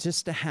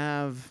just to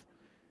have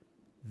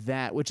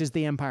that, which is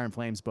the Empire in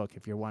Flames book,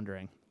 if you're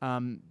wondering,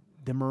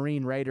 the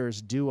Marine Raiders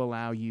do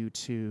allow you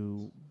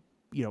to,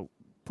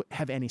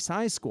 have any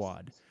size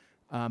squad.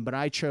 But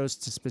I chose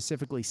to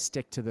specifically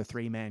stick to the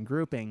 3-man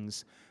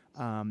groupings,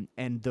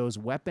 and those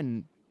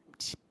weapon,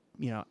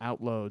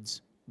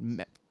 outloads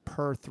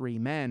per 3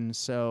 men.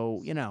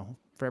 So,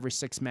 for every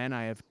 6 men,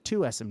 I have 2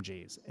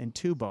 SMGs and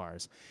 2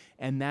 bars.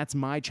 And that's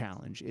my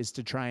challenge, is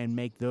to try and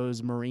make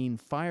those Marine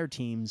fire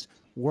teams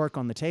work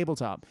on the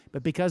tabletop.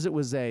 But because it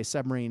was a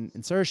submarine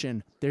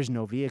insertion, there's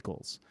no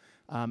vehicles.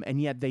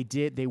 And yet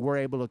they were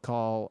able to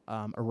call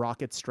a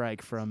rocket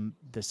strike from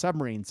the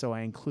submarine. So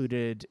I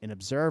included an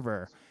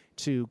observer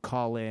to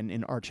call in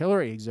an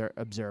artillery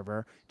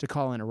observer to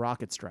call in a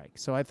rocket strike.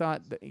 So I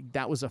thought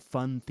that was a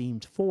fun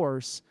themed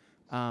force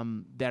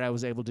that I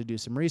was able to do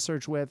some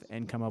research with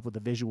and come up with a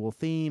visual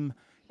theme.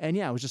 And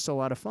yeah, it was just a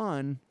lot of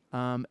fun.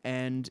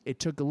 And it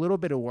took a little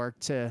bit of work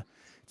to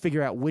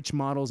figure out which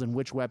models and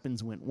which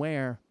weapons went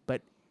where,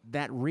 but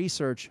that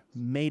research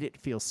made it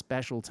feel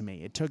special to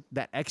me. It took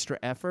that extra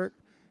effort,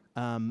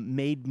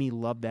 made me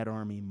love that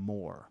army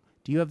more.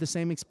 Do you have the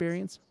same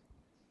experience?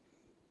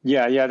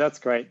 Yeah, that's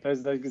great.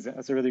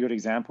 That's a really good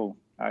example,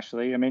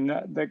 actually. I mean,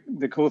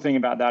 the cool thing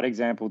about that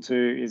example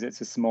too is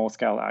it's a small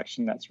scale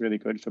action that's really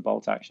good for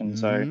bolt action.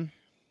 So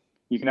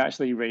you can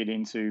actually read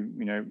into,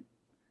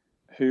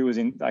 who was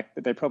in, like,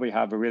 they probably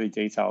have a really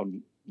detailed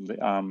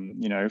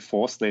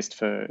force list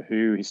for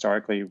who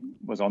historically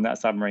was on that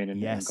submarine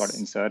and got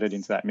inserted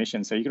into that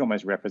mission. So you can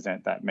almost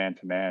represent that man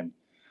for man.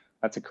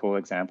 That's a cool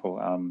example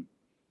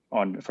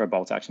for a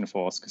bolt action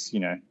force, because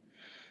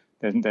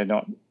they're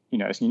not,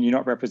 you're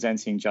not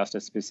representing just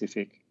a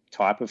specific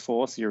type of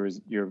force.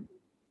 You're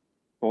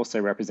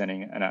also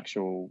representing an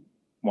actual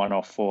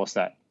one-off force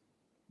that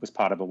was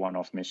part of a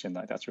one-off mission.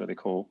 Like, that's really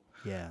cool.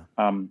 Yeah.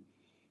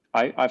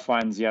 I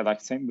find,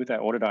 like same with that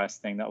Autodice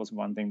thing, that was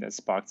one thing that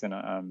sparked in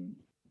a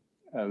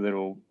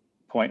little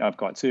point I've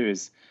got too,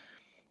 is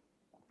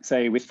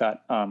say with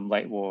that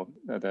late war,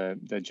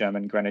 the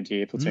German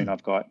grenadier platoon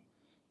I've got,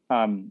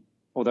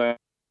 although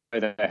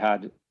they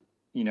had,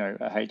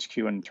 a HQ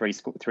and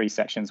three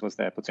sections was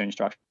their platoon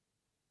structure,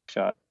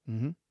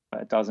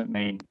 it doesn't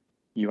mean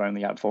you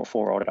only have four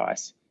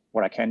Autodice.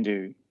 What I can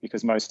do,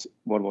 because most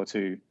World War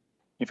II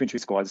infantry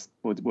squads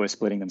were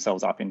splitting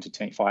themselves up into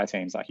fire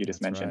teams, like you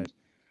just mentioned.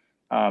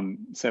 Right.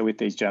 So with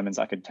these Germans,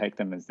 I could take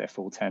them as their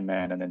full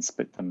 10-man and then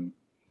split them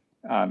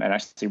and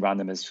actually run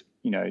them as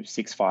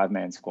 6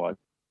 5-man squads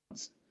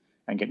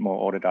and get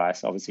more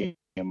Autodice. Obviously,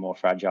 they're more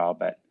fragile,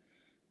 but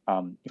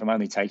if I'm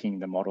only taking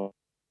the models,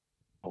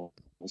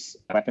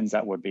 weapons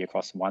that would be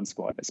across one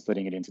squad, but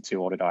splitting it into 2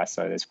 Autodice,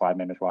 so there's 5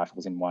 men with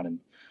rifles in one and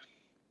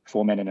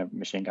 4 men in a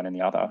machine gun in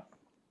the other,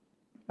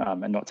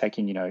 and not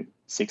taking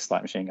 6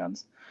 light machine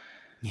guns.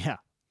 Yeah.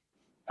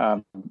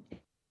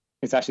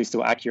 It's actually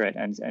still accurate,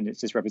 and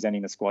it's just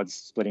representing the squads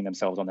splitting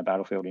themselves on the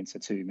battlefield into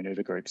 2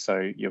 maneuver groups. So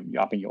you're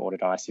upping your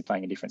Autodice, you're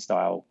playing a different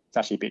style. It's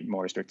actually a bit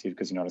more restrictive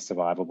because you're not as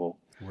survivable.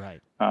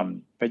 Right.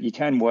 But you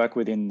can work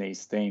within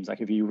these themes. Like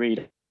if you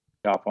read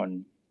up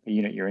on the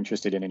unit you're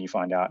interested in and you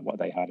find out what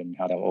they had and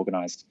how they were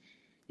organized,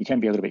 you can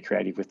be a little bit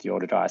creative with the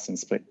Autodice and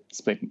split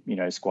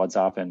squads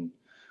up and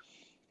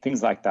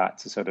things like that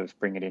to sort of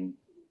bring it in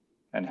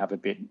and have a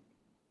bit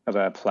of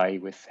a play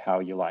with how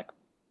you like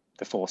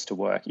the force to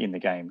work in the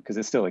game, because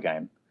it's still a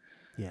game.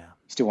 Yeah.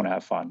 You still want to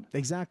have fun.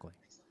 Exactly.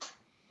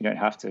 You don't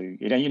have to.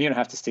 You don't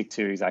have to stick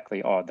to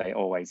exactly. Oh, they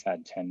always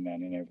had 10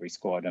 men in every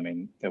squad. I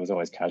mean, there was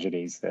always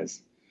casualties.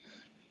 There's,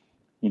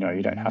 you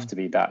don't have to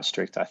be that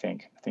strict. I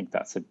think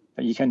that's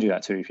you can do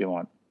that too if you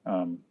want.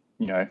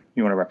 You want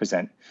to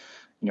represent,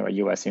 a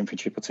US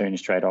infantry platoon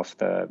straight off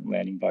the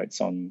landing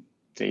boats on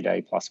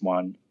D-Day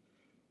 +1.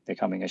 They're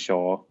coming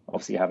ashore.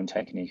 Obviously, you haven't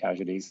taken any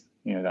casualties.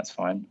 That's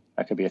fine.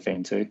 That could be a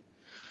theme too.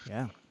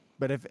 Yeah.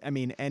 But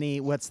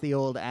what's the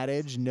old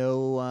adage?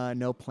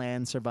 No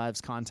plan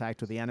survives contact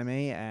with the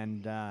enemy.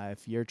 And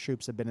if your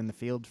troops have been in the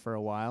field for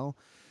a while,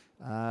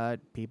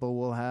 people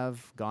will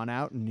have gone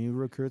out and new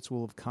recruits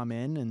will have come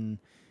in. And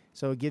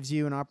so it gives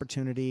you an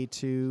opportunity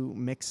to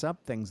mix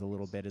up things a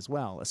little bit as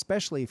well,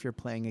 especially if you're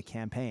playing a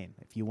campaign.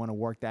 If you want to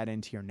work that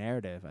into your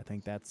narrative, I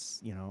think that's,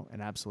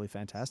 an absolutely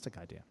fantastic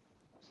idea.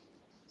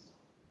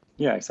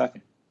 Yeah,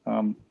 exactly.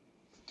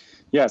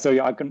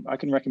 So I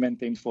can recommend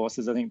themed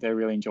forces. I think they're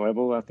really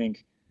enjoyable. I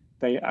think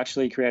they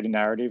actually create a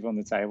narrative on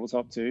the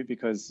tabletop too,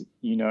 because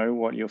you know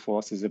what your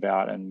force is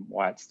about and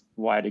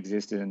why it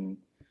existed and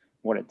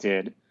what it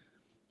did.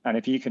 And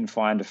if you can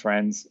find a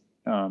friend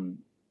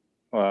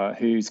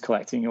who's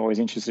collecting or is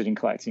interested in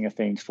collecting a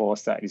themed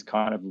force that is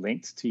kind of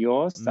linked to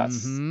yours,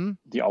 that's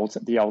the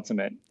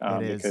ultimate.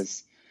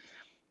 Because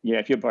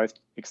if you're both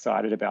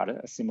excited about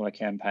a similar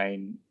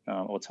campaign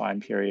or time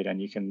period,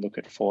 and you can look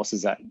at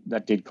forces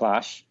that did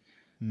clash,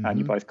 and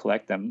you both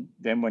collect them,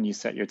 then when you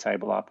set your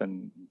table up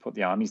and put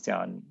the armies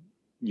down,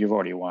 you've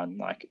already won.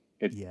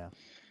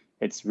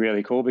 It's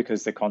really cool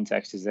because the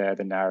context is there,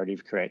 the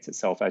narrative creates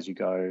itself as you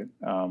go.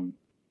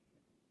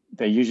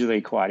 They're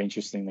usually quite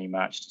interestingly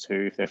matched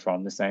too if they're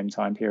from the same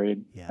time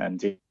period and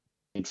did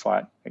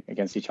fight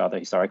against each other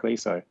historically.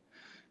 So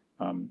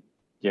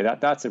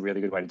that's a really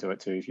good way to do it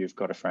too. If you've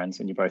got a friend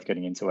and you're both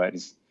getting into it,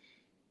 is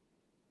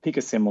pick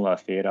a similar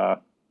theater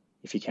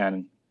if you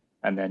can,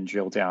 and then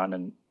drill down.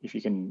 And if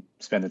you can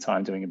spend the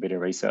time doing a bit of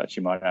research,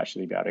 you might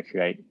actually be able to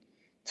create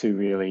 2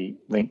 really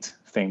linked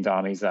themed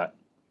armies that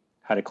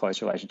had a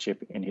close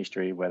relationship in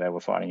history where they were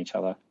fighting each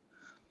other.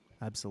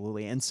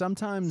 Absolutely. And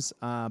sometimes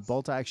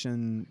Bolt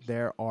Action,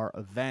 there are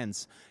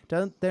events.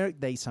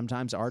 They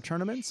sometimes are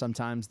tournaments.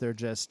 Sometimes they're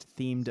just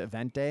themed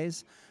event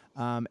days.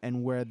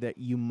 And where that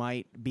you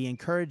might be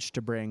encouraged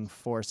to bring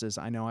forces.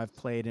 I know I've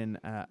played in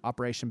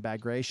Operation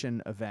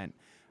Bagration event,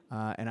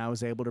 and I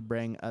was able to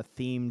bring a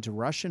themed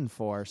Russian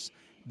force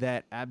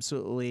that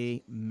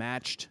absolutely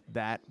matched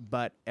that,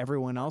 but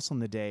everyone else on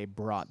the day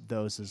brought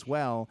those as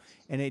well.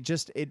 And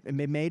it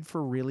made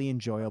for really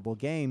enjoyable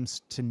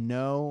games to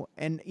know.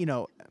 And,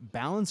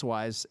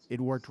 balance-wise,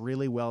 it worked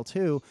really well,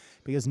 too,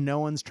 because no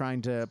one's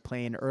trying to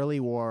play an early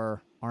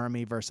war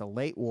army versus a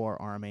late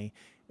war army.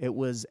 It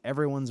was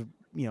everyone's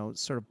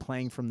sort of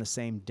playing from the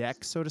same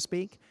deck, so to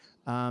speak.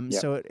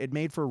 So it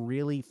made for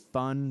really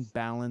fun,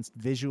 balanced,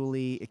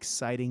 visually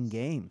exciting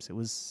games. It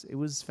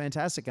was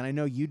fantastic. And I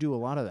know you do a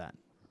lot of that.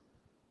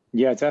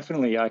 Yeah,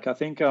 definitely. I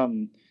think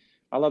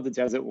I love the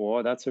Desert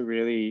War. That's a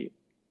really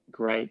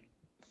great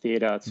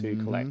theater to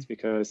collect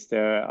because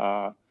there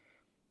are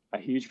a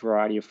huge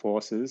variety of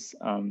forces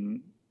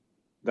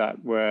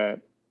that were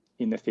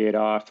in the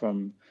theater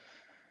from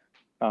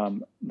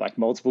like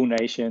multiple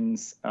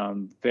nations,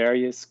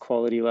 various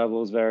quality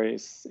levels,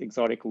 various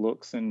exotic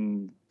looks,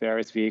 and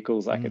various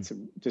vehicles. Like it's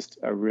just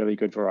a really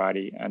good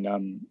variety.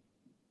 And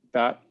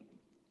that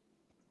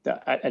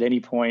at any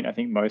point, I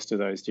think most of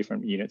those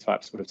different unit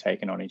types would have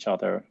taken on each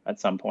other at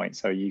some point.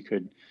 So you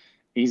could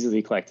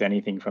easily collect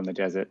anything from the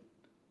Desert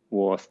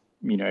War,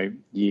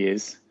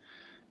 years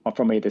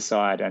from either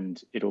side,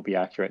 and it'll be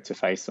accurate to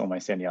face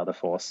almost any other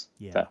force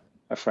that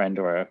a friend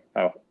or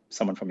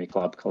someone from your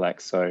club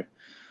collects. So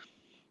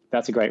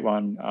that's a great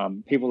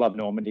one. People love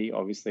Normandy,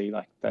 obviously.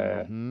 Like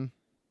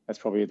that's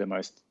probably the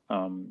most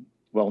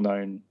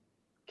well-known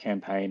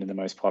campaign and the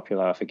most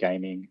popular for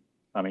gaming.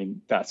 I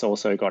mean, that's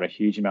also got a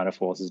huge amount of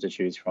forces to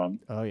choose from.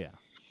 Oh yeah.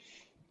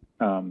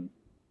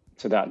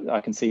 So that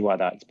I can see why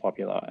that's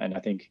popular, and I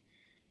think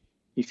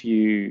if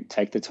you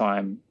take the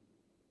time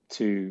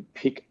to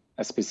pick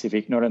a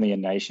specific, not only a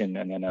nation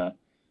and then a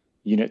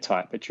unit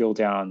type, but drill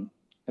down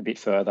a bit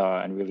further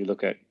and really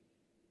look at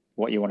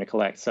what you want to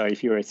collect. So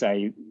if you were,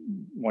 say,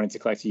 wanting to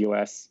collect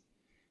US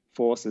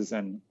forces,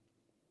 and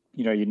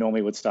you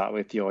normally would start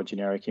with your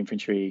generic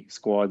infantry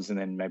squads, and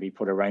then maybe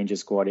put a ranger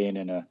squad in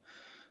and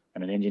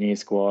an engineer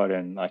squad,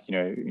 and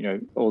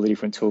all the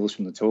different tools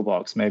from the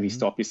toolbox. Maybe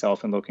stop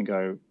yourself and look and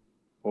go,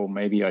 well,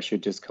 maybe I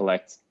should just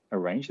collect a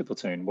ranger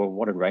platoon. Well,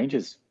 what did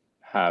rangers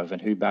have,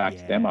 and who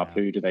backed them up?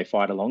 Who do they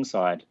fight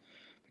alongside?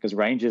 Because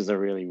rangers are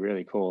really,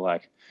 really cool,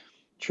 like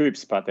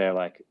troops, but they're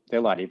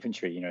light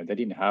infantry. They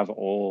didn't have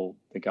all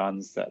the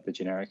guns that the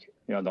generic,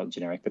 not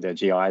generic, but the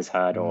GIs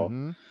had, or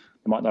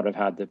they might not have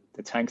had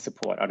the tank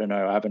support. I don't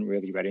know. I haven't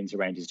really read into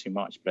rangers too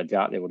much, but I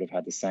doubt they would have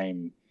had the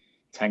same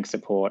tank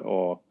support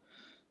or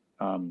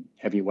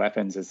heavy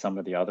weapons as some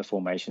of the other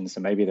formations. So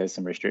maybe there's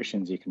some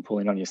restrictions you can pull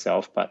in on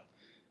yourself, but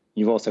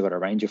you've also got a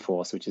ranger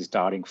force, which is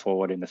darting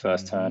forward in the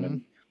first turn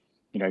and,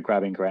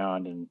 grabbing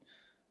ground, and,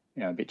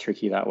 a bit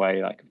tricky that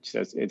way. Like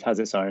it has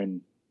its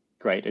own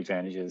great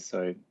advantages.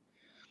 So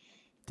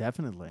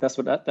definitely that's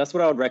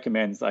what I would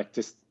recommend, is like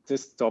just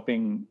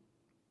stopping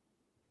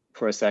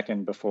for a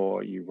second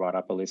before you write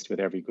up a list with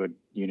every good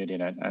unit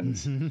in it,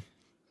 and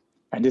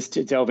and just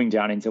delving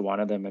down into one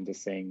of them and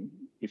just seeing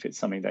if it's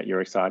something that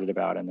you're excited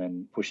about, and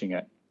then pushing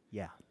it.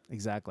 Yeah,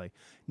 exactly.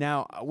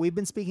 Now, we've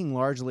been speaking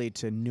largely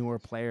to newer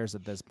players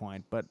at this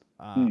point, but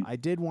I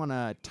did want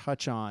to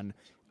touch on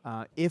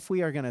if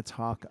we are going to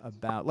talk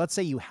about, let's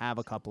say you have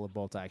a couple of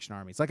bolt action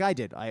armies, like I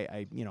did.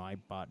 I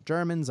bought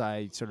Germans.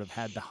 I sort of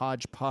had the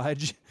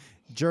hodgepodge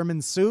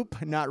German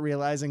soup, not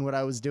realizing what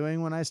I was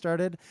doing when I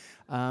started.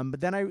 But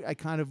then I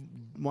kind of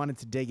wanted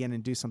to dig in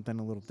and do something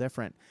a little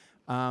different.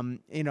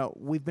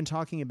 We've been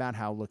talking about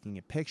how looking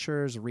at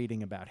pictures,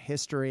 reading about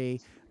history,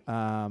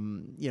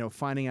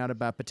 finding out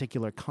about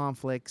particular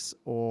conflicts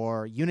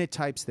or unit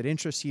types that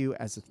interest you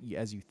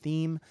as you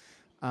theme,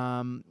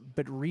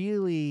 but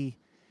really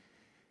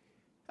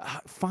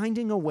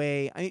finding a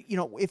way.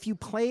 If you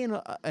play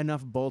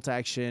enough bolt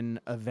action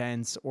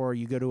events or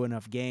you go to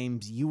enough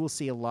games, you will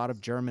see a lot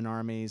of German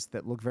armies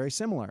that look very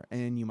similar,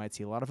 and you might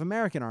see a lot of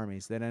American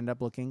armies that end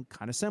up looking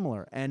kind of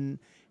similar. And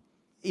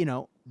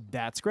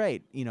that's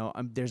great.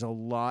 There's a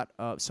lot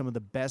of, some of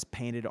the best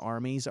painted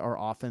armies are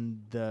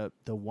often the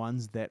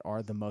ones that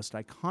are the most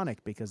iconic,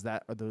 because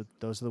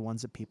those are the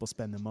ones that people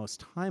spend the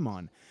most time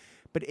on.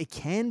 But it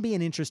can be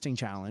an interesting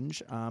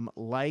challenge,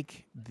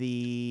 like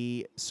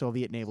the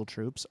Soviet naval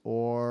troops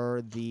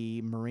or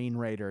the Marine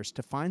Raiders,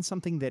 to find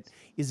something that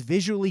is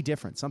visually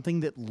different,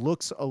 something that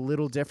looks a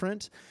little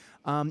different.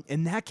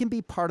 And that can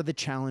be part of the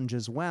challenge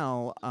as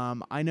well.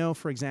 I know,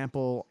 for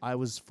example, I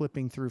was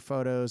flipping through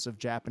photos of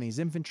Japanese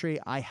infantry.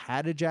 I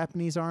had a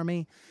Japanese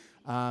army.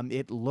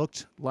 It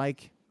looked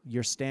like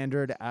your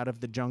standard out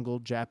of the jungle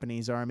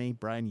Japanese army.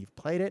 Brian, you've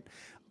played it.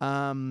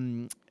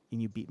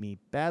 And you beat me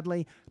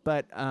badly.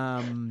 But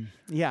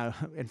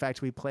in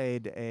fact, we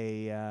played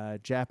a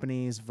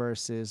Japanese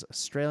versus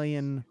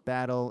Australian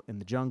battle in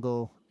the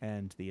jungle,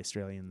 and the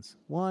Australians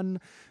won.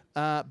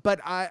 But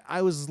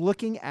I was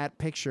looking at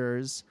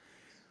pictures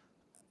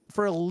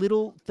for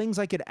things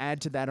I could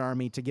add to that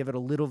army to give it a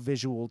little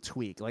visual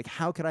tweak. Like,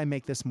 how could I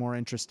make this more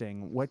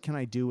interesting? What can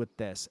I do with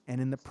this? And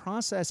in the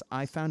process,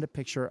 I found a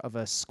picture of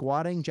a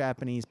squatting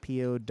Japanese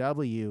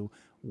POW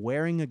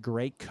wearing a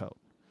greatcoat.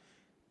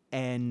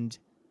 And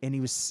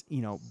he was,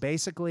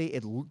 basically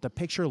the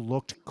picture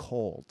looked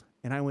cold.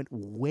 And I went,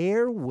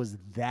 where was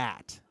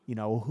that?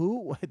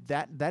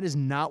 That is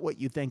not what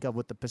you think of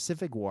with the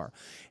Pacific War.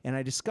 And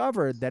I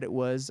discovered that it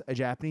was a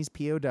Japanese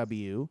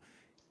POW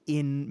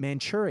in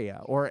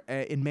Manchuria, or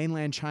in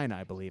mainland China,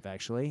 I believe,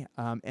 actually.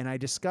 And I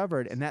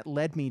discovered, and that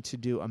led me to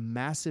do a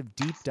massive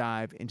deep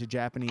dive into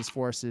Japanese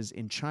forces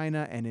in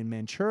China and in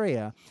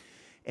Manchuria.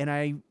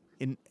 And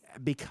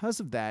because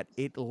of that,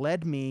 it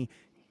led me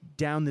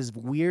down this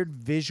weird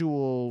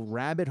visual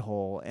rabbit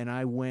hole, and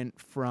I went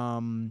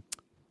from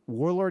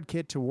Warlord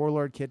kit to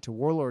Warlord kit to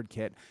Warlord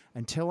kit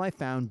until I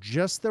found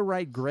just the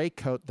right gray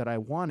coat that I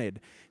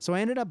wanted. So I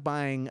ended up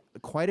buying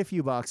quite a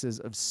few boxes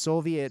of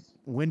Soviet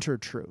winter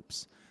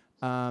troops,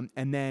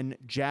 and then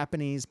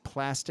Japanese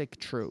plastic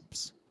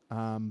troops.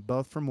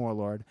 both from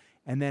Warlord,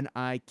 and then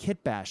I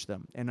kit bashed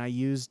them, and I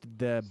used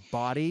the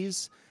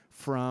bodies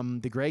from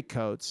the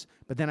Greatcoats,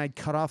 but then I'd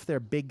cut off their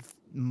big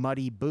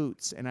muddy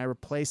boots, and I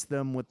replaced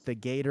them with the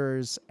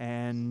gaiters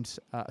and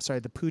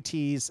the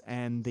putis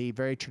and the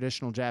very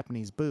traditional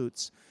Japanese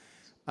boots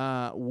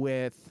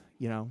with,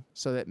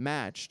 so that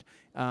matched.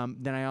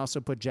 Then I also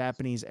put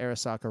Japanese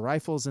Arisaka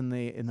rifles in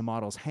the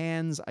model's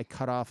hands. I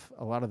cut off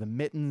a lot of the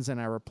mittens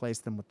and I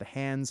replaced them with the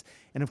hands.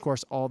 And of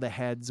course, all the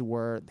heads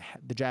were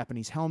the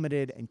Japanese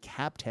helmeted and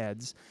capped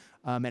heads.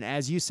 And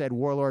as you said,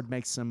 Warlord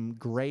makes some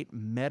great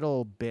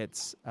metal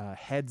bits,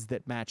 heads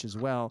that match as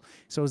well.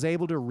 So I was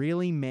able to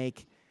really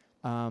make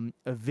a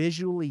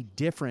visually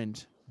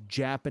different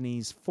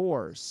Japanese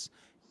force.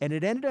 And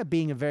it ended up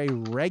being a very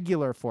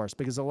regular force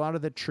because a lot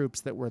of the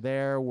troops that were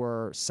there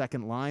were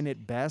second line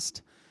at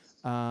best.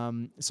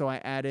 So I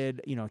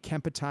added, a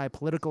Kempeitai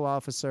political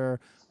officer,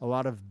 a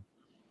lot of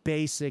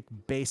basic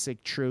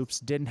troops,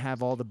 didn't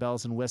have all the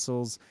bells and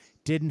whistles,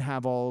 didn't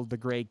have all the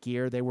great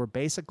gear. They were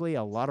basically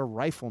a lot of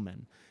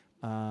riflemen.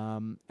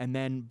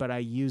 But I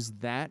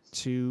used that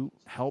to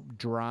help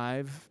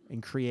drive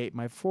and create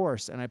my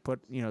force. And I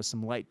put,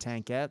 some light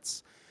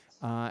tankettes,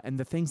 and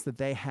the things that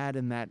they had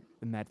in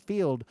that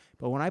field.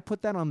 But when I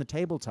put that on the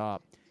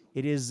tabletop,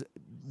 it is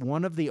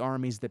one of the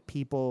armies that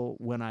people,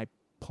 when I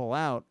pull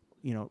out,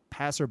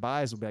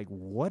 passerbys will be like,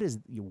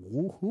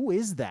 who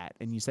is that?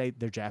 And you say,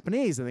 they're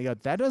Japanese. And they go,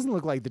 that doesn't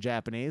look like the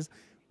Japanese,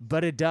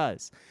 but it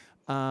does.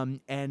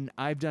 And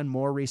I've done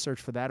more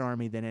research for that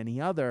army than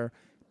any other,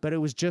 but it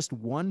was just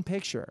one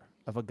picture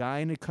of a guy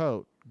in a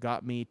coat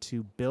got me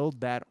to build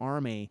that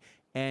army.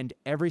 And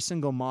every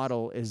single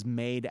model is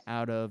made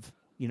out of,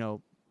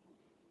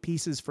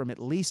 pieces from at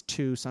least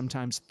 2,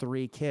 sometimes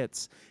 3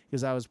 kits,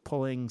 because I was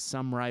pulling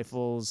some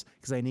rifles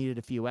because I needed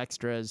a few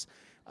extras.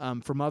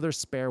 From other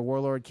spare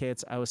Warlord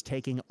kits, I was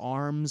taking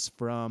arms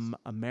from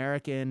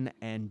American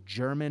and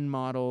German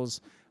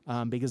models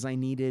because I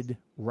needed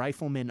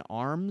rifleman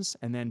arms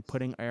and then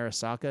putting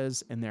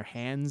Arisakas in their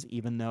hands,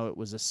 even though it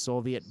was a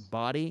Soviet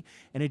body.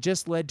 And it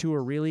just led to a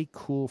really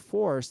cool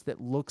force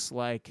that looks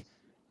like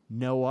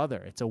no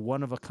other. It's a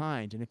one of a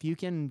kind. And if you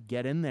can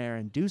get in there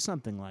and do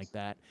something like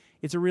that,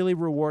 it's a really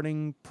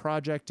rewarding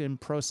project and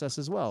process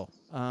as well.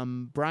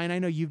 Brian, I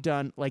know you've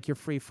done like your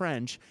Free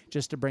French,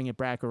 just to bring it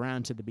back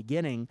around to the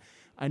beginning.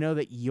 I know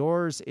that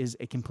yours is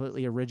a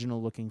completely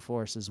original looking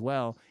force as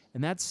well.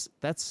 And that's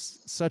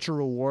such a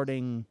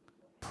rewarding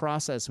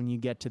process when you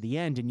get to the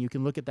end and you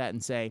can look at that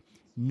and say,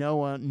 no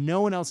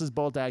one else's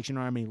bolt action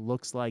army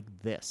looks like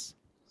this.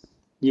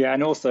 Yeah.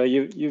 And also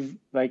you've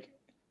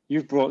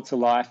brought to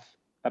life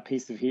a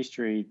piece of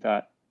history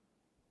that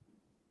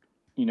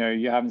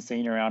you haven't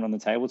seen around on the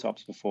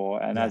tabletops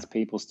before, and as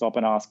people stop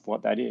and ask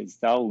what that is,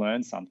 they'll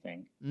learn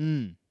something.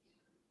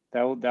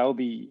 They'll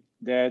be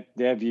their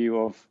view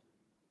of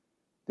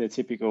the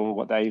typical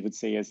what they would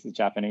see as the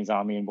Japanese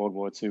army in World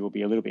War II will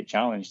be a little bit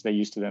challenged. They're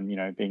used to them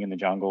being in the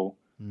jungle.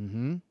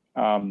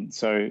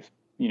 So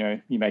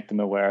you make them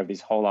aware of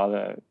this whole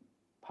other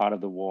part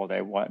of the war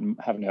they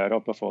haven't heard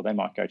of before. They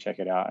might go check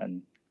it out,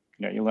 and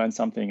you learn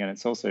something. And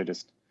it's also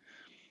just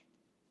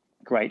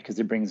great because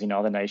it brings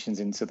other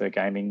nations into the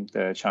gaming,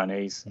 the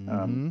Chinese,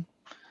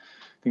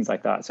 things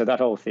like that. So that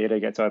whole theater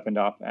gets opened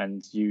up,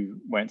 and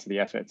you went to the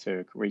effort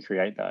to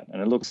recreate that,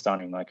 and it looks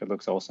stunning. Like, it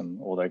looks awesome.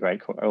 All the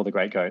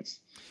Greatcoats,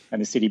 and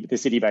the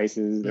city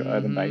bases, the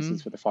urban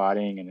bases for the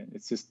fighting, and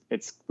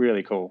it's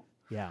really cool.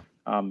 Yeah.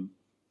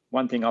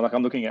 One thing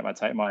I'm looking at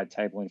my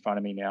table in front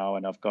of me now,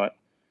 and I've got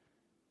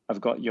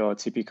your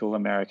typical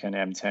American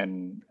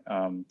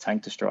M10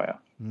 tank destroyer.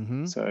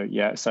 So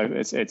yeah, so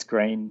it's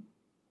green.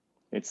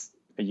 It's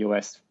a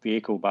US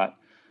vehicle, but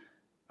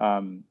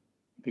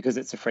because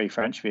it's a Free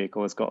French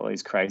vehicle, it's got all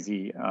these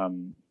crazy,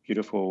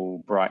 beautiful,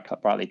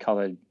 brightly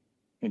colored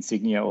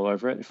insignia all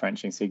over it, the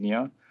French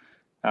insignia.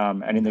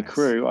 And in the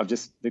crew, I've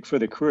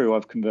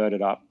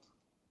converted up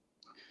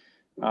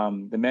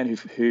the men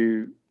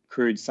who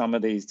crewed some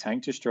of these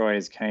tank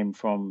destroyers came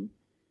from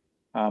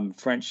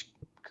French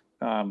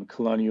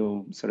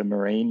colonial sort of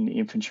marine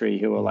infantry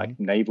who were like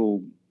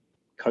naval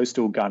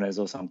coastal gunners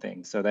or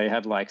something. So they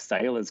had like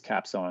sailors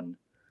caps on,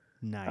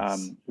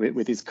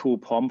 with this cool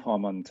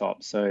pom-pom on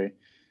top. So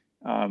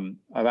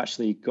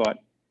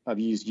I've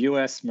used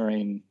US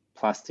marine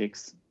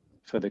plastics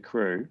for the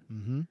crew,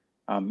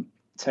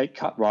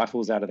 cut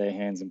rifles out of their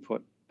hands and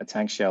put a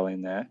tank shell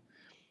in there.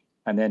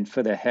 And then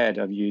for the head,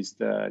 I've used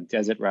the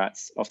Desert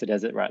Rats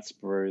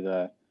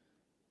sprue,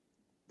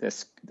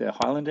 the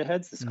Highlander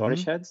heads, the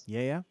Scottish heads.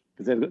 Yeah.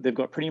 Because they've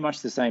got pretty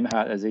much the same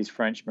hat as these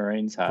French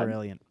Marines had.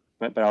 Brilliant.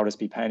 But I'll just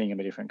be painting them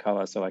a different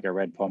color. So like a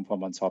red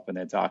pom-pom on top, and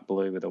they're dark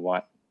blue with a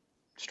white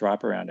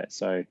stripe around it.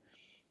 So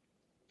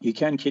you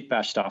can kit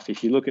bash stuff.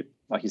 If you look at,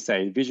 like you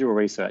say, visual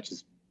research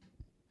is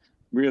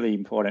really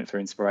important for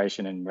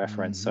inspiration and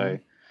reference. So,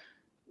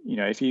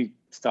 if you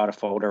start a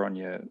folder on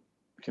your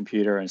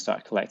computer and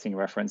start collecting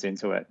reference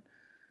into it,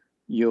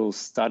 you'll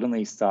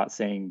suddenly start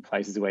seeing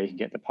places where you can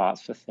get the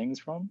parts for things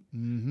from.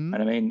 And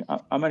I mean,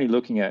 I'm only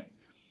looking at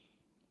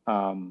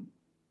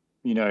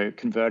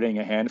converting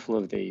a handful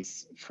of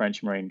these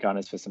French Marine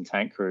gunners for some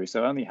tank crew.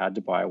 So I only had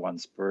to buy one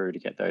sprue to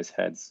get those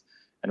heads.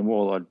 And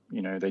Warlord,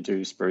 they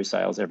do sprue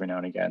sales every now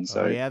and again.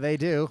 So yeah, they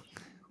do.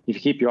 If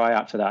you keep your eye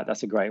out for that,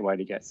 that's a great way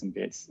to get some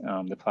bits,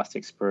 the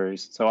plastic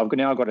sprues. So I've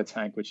now got a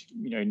tank which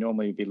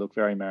normally would look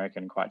very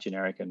American, quite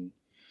generic, and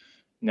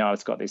now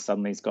it's got these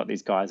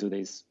guys with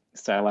these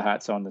sailor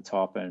hats on the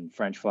top and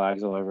French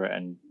flags all over it,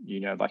 and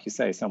like you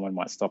say, someone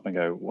might stop and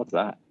go, "What's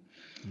that?"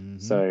 Mm-hmm.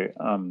 So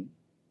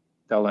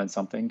they'll learn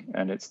something,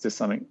 and it's just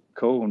something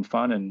cool and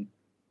fun,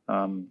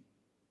 and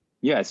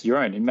it's your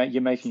own.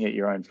 You're making it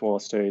your own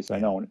force too, so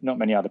not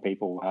many other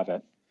people will have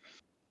it.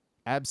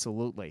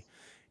 Absolutely.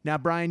 Now,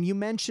 Brian, you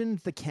mentioned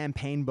the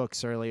campaign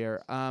books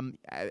earlier.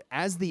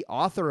 As the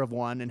author of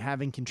one and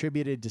having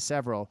contributed to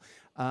several,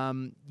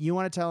 you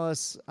want to tell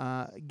us,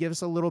 give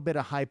us a little bit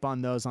of hype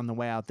on those on the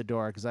way out the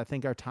door, because I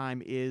think our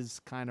time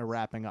is kind of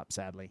wrapping up,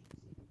 sadly.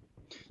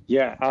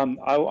 Yeah,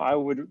 I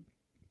would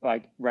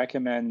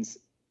recommend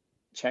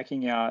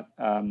checking out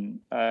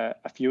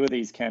a few of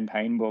these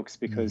campaign books,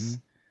 because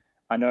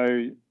I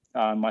know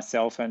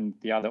myself and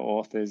the other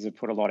authors have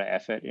put a lot of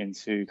effort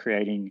into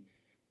creating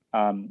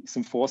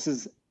some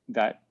forces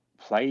that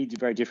played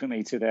very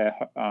differently to their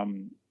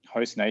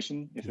host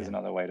nation, if there's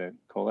another way to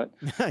call it.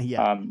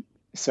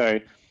 So,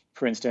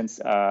 for instance,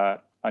 I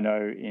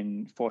know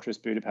in Fortress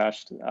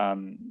Budapest,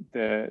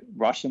 the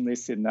Russian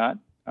lists in that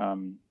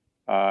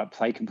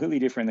play completely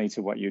differently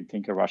to what you'd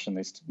think a Russian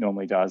list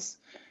normally does.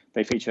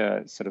 They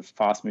feature sort of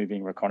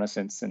fast-moving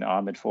reconnaissance and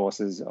armored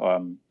forces,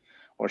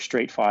 or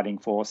street fighting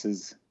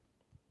forces,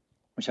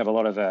 which have a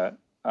lot of they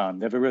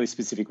have a really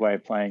specific way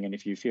of playing, and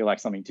if you feel like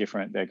something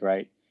different, they're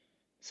great.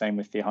 Same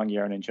with the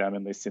Hungarian and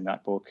German lists in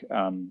that book.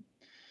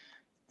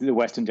 The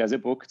Western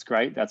Desert book, it's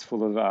great. That's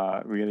full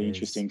of really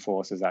interesting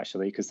forces,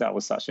 actually, because that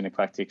was such an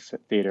eclectic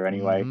theater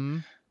anyway.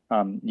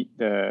 One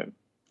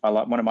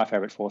of my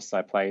favorite forces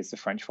I play is the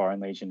French Foreign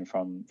Legion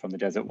from the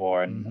Desert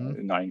War in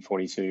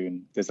 1942,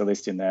 and there's a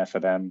list in there for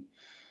them.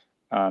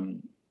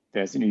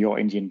 There's New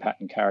York Indian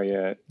pattern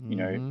carrier,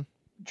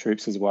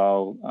 troops as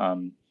well.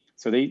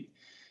 So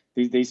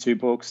these two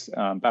books,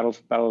 Battle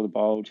of the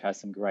Bulge has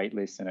some great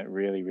lists in it,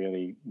 really,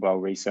 really well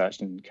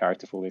researched and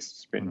characterful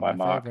lists written by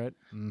Mark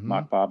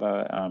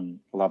Barber. I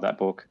love that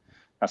book.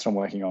 That's what I'm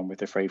working on with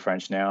the Free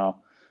French now.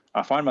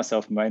 I find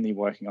myself mainly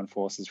working on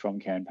forces from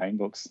campaign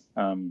books.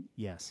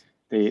 Yes.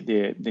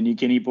 The New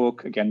Guinea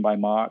book, again by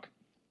Mark,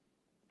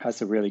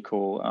 has a really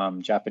cool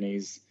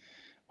Japanese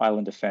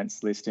island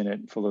defense list in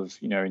it, full of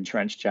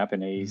entrenched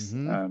Japanese.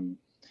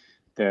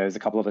 There's a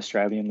couple of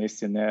Australian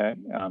lists in there,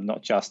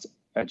 not just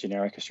a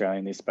generic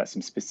Australian list, but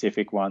some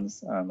specific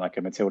ones, like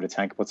a Matilda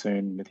tank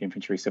platoon with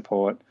infantry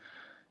support,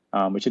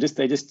 which are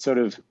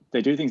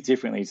they do things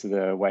differently to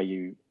the way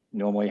you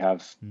normally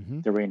have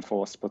the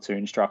reinforced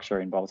platoon structure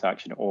in bolt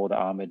action or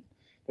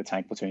the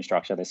tank platoon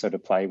structure. They sort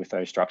of play with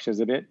those structures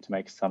a bit to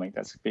make something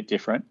that's a bit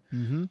different.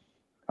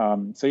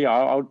 So yeah,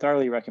 I would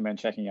thoroughly recommend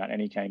checking out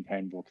any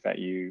campaign book that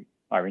you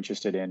are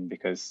interested in,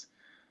 because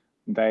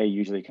they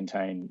usually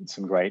contain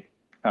some great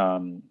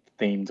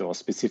themed or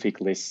specific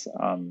lists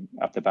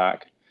at the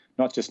back.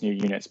 Not just new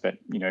units, but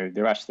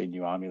they're actually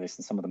new army lists,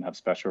 and some of them have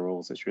special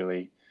rules which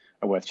really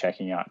are worth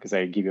checking out, because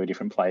they give you a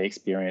different play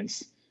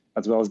experience,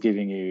 as well as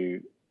giving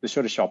you the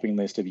sort of shopping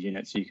list of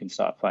units you can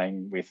start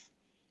playing with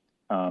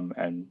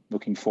and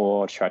looking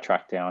for, try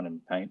track down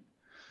and paint.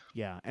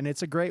 Yeah, and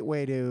it's a great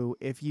way to,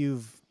 if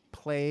you've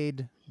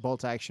played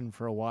bolt action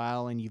for a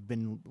while and you've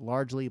been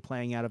largely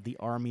playing out of the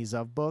armies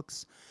of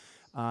books,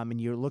 and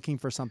you're looking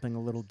for something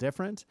a little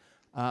different.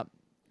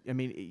 I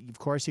mean, of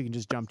course, you can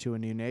just jump to a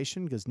new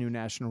nation, because new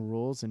national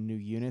rules and new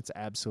units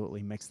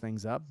absolutely mix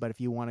things up. But if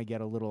you want to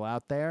get a little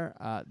out there,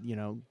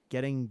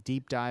 getting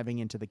deep diving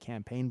into the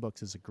campaign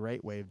books is a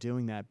great way of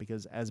doing that,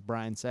 because, as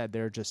Brian said,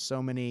 there are just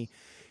so many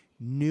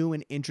new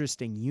and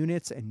interesting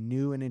units and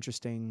new and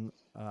interesting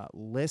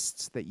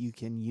lists that you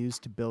can use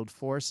to build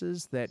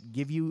forces that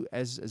give you,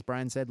 as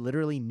Brian said,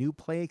 literally new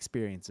play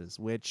experiences,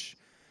 which,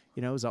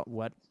 is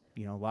what,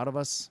 a lot of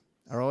us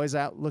are always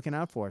looking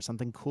out for,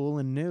 something cool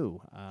and new,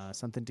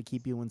 something to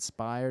keep you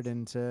inspired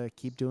and to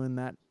keep doing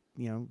that,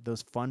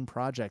 those fun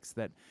projects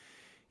that,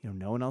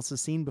 no one else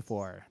has seen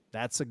before.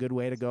 That's a good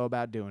way to go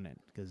about doing it,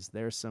 because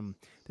there's some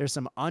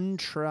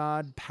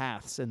untrod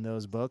paths in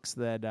those books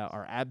that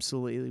are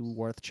absolutely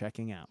worth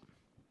checking out.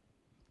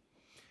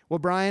 Well,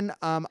 Brian,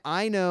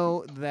 I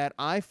know that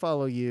I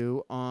follow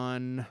you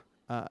on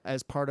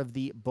as part of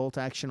the Bolt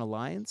Action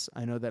Alliance.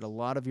 I know that a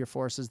lot of your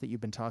forces that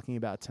you've been talking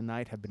about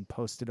tonight have been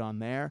posted on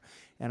there.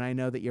 And I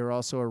know that you're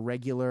also a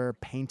regular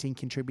painting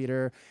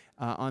contributor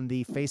on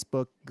the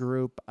Facebook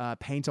group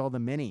Paint All the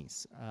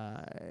Minis.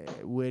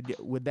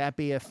 Would that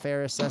be a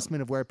fair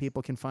assessment of where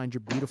people can find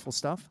your beautiful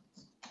stuff?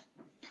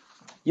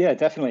 Yeah,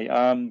 definitely.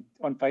 On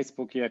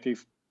Facebook, if you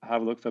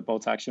have a look for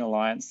Bolt Action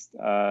Alliance,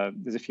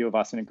 there's a few of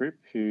us in a group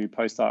who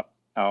post up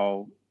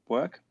our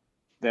work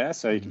there,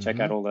 so you can check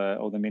out all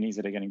the minis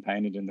that are getting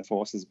painted and the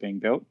forces being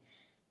built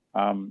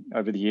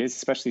over the years.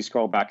 Especially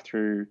scroll back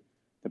through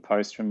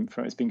post from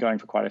it's been going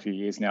for quite a few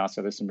years now.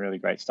 So there's some really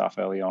great stuff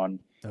early on.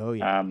 Oh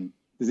yeah.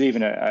 There's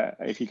even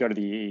if you go to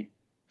the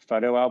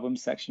photo album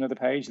section of the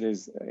page,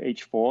 there's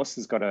each force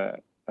has got a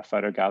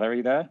photo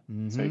gallery there.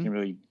 So you can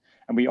really,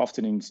 and we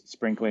often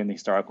sprinkle in the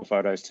historical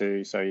photos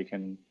too. So you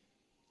can,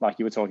 like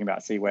you were talking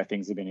about, see where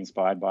things have been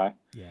inspired by.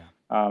 Yeah.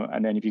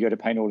 And then if you go to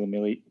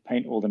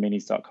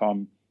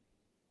paintalltheminis.com,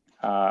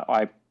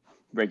 I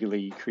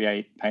regularly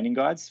create painting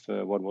guides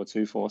for World War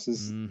II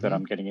forces that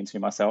I'm getting into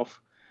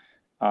myself.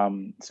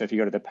 So if you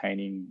go to the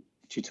painting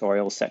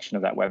tutorial section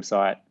of that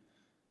website,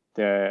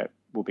 there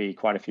will be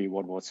quite a few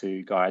World War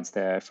II guides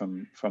there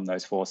from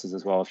those forces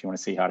as well, if you want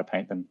to see how to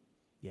paint them.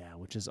 Yeah,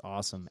 which is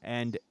awesome.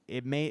 And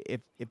it may,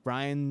 if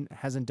Brian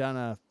hasn't done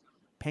a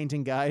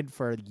painting guide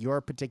for your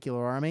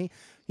particular army,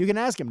 you can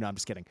ask him. No, I'm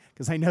just kidding,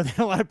 because I know that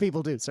a lot of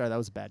people do. Sorry, that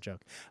was a bad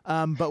joke.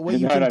 But what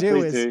you can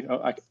do is... Do.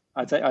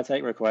 I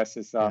take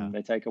requests.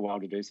 They take a while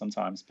to do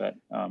sometimes, but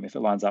if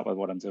it lines up with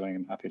what I'm doing,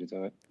 I'm happy to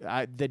do it.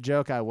 The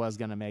joke I was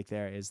going to make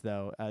there is,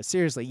 though,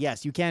 seriously,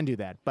 yes, you can do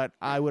that. But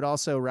I would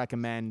also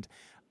recommend,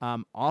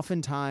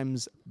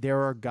 oftentimes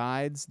there are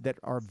guides that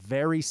are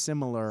very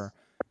similar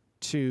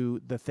to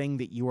the thing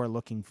that you are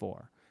looking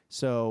for.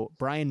 So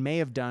Brian may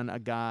have done a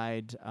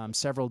guide,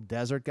 several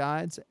desert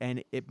guides,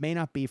 and it may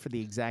not be for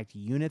the exact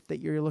unit that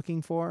you're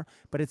looking for,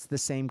 but it's the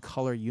same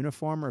color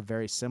uniform or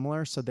very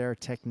similar. So there are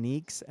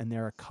techniques and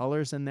there are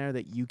colors in there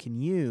that you can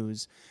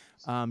use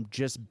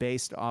just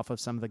based off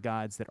of some of the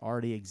guides that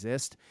already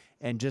exist.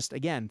 And just,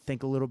 again,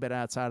 think a little bit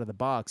outside of the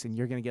box, and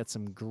you're going to get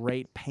some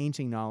great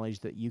painting knowledge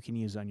that you can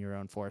use on your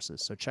own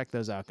forces. So check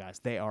those out, guys.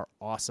 They are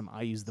awesome.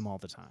 I use them all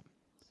the time.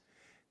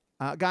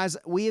 Guys,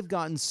 we have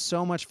gotten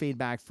so much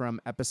feedback from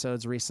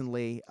episodes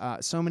recently.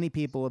 So many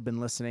people have been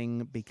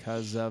listening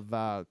because of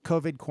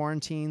COVID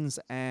quarantines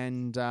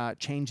and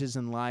changes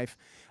in life.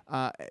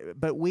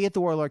 But we at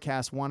the Warlord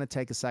Cast want to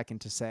take a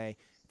second to say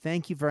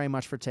thank you very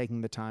much for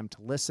taking the time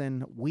to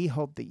listen. We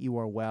hope that you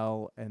are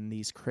well in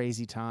these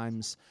crazy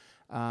times.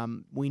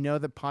 We know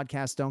that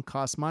podcasts don't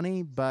cost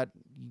money, but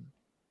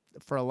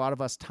for a lot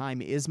of us,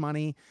 time is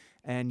money.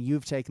 And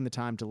you've taken the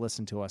time to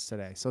listen to us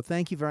today. So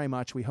thank you very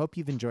much. We hope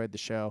you've enjoyed the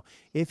show.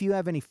 If you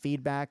have any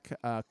feedback,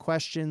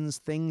 questions,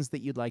 things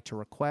that you'd like to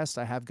request,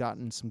 I have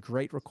gotten some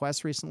great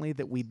requests recently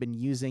that we've been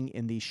using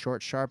in these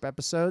short, sharp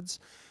episodes.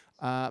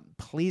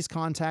 Please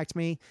contact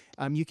me.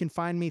 You can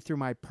find me through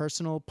my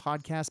personal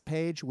podcast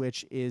page,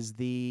 which is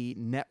the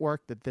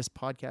network that this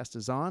podcast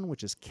is on,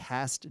 which is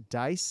Cast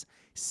Dice,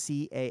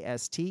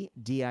 CASTDICE.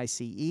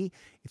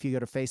 If you go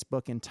to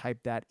Facebook and type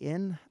that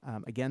in,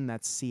 again,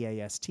 that's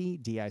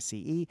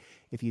CASTDICE.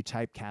 If you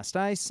type Cast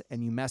Dice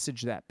and you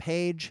message that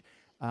page,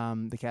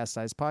 the Cast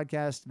Dice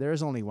podcast,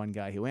 there's only one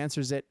guy who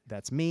answers it.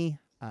 That's me.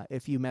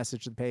 If you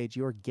message the page,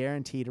 you're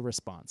guaranteed a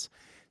response.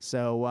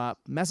 So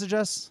message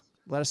us.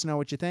 Let us know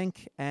what you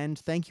think, and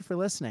thank you for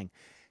listening.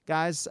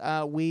 Guys,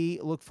 we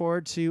look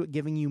forward to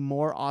giving you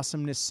more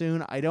awesomeness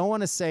soon. I don't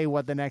want to say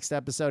what the next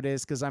episode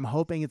is because I'm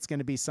hoping it's going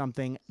to be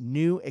something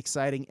new,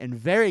 exciting, and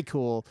very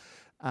cool.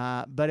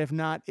 But if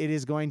not, it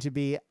is going to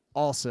be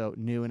also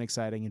new and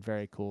exciting and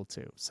very cool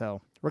too.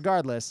 So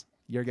regardless,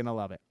 you're going to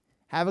love it.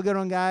 Have a good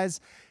one, guys.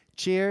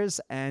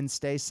 Cheers, and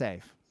stay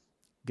safe.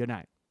 Good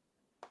night.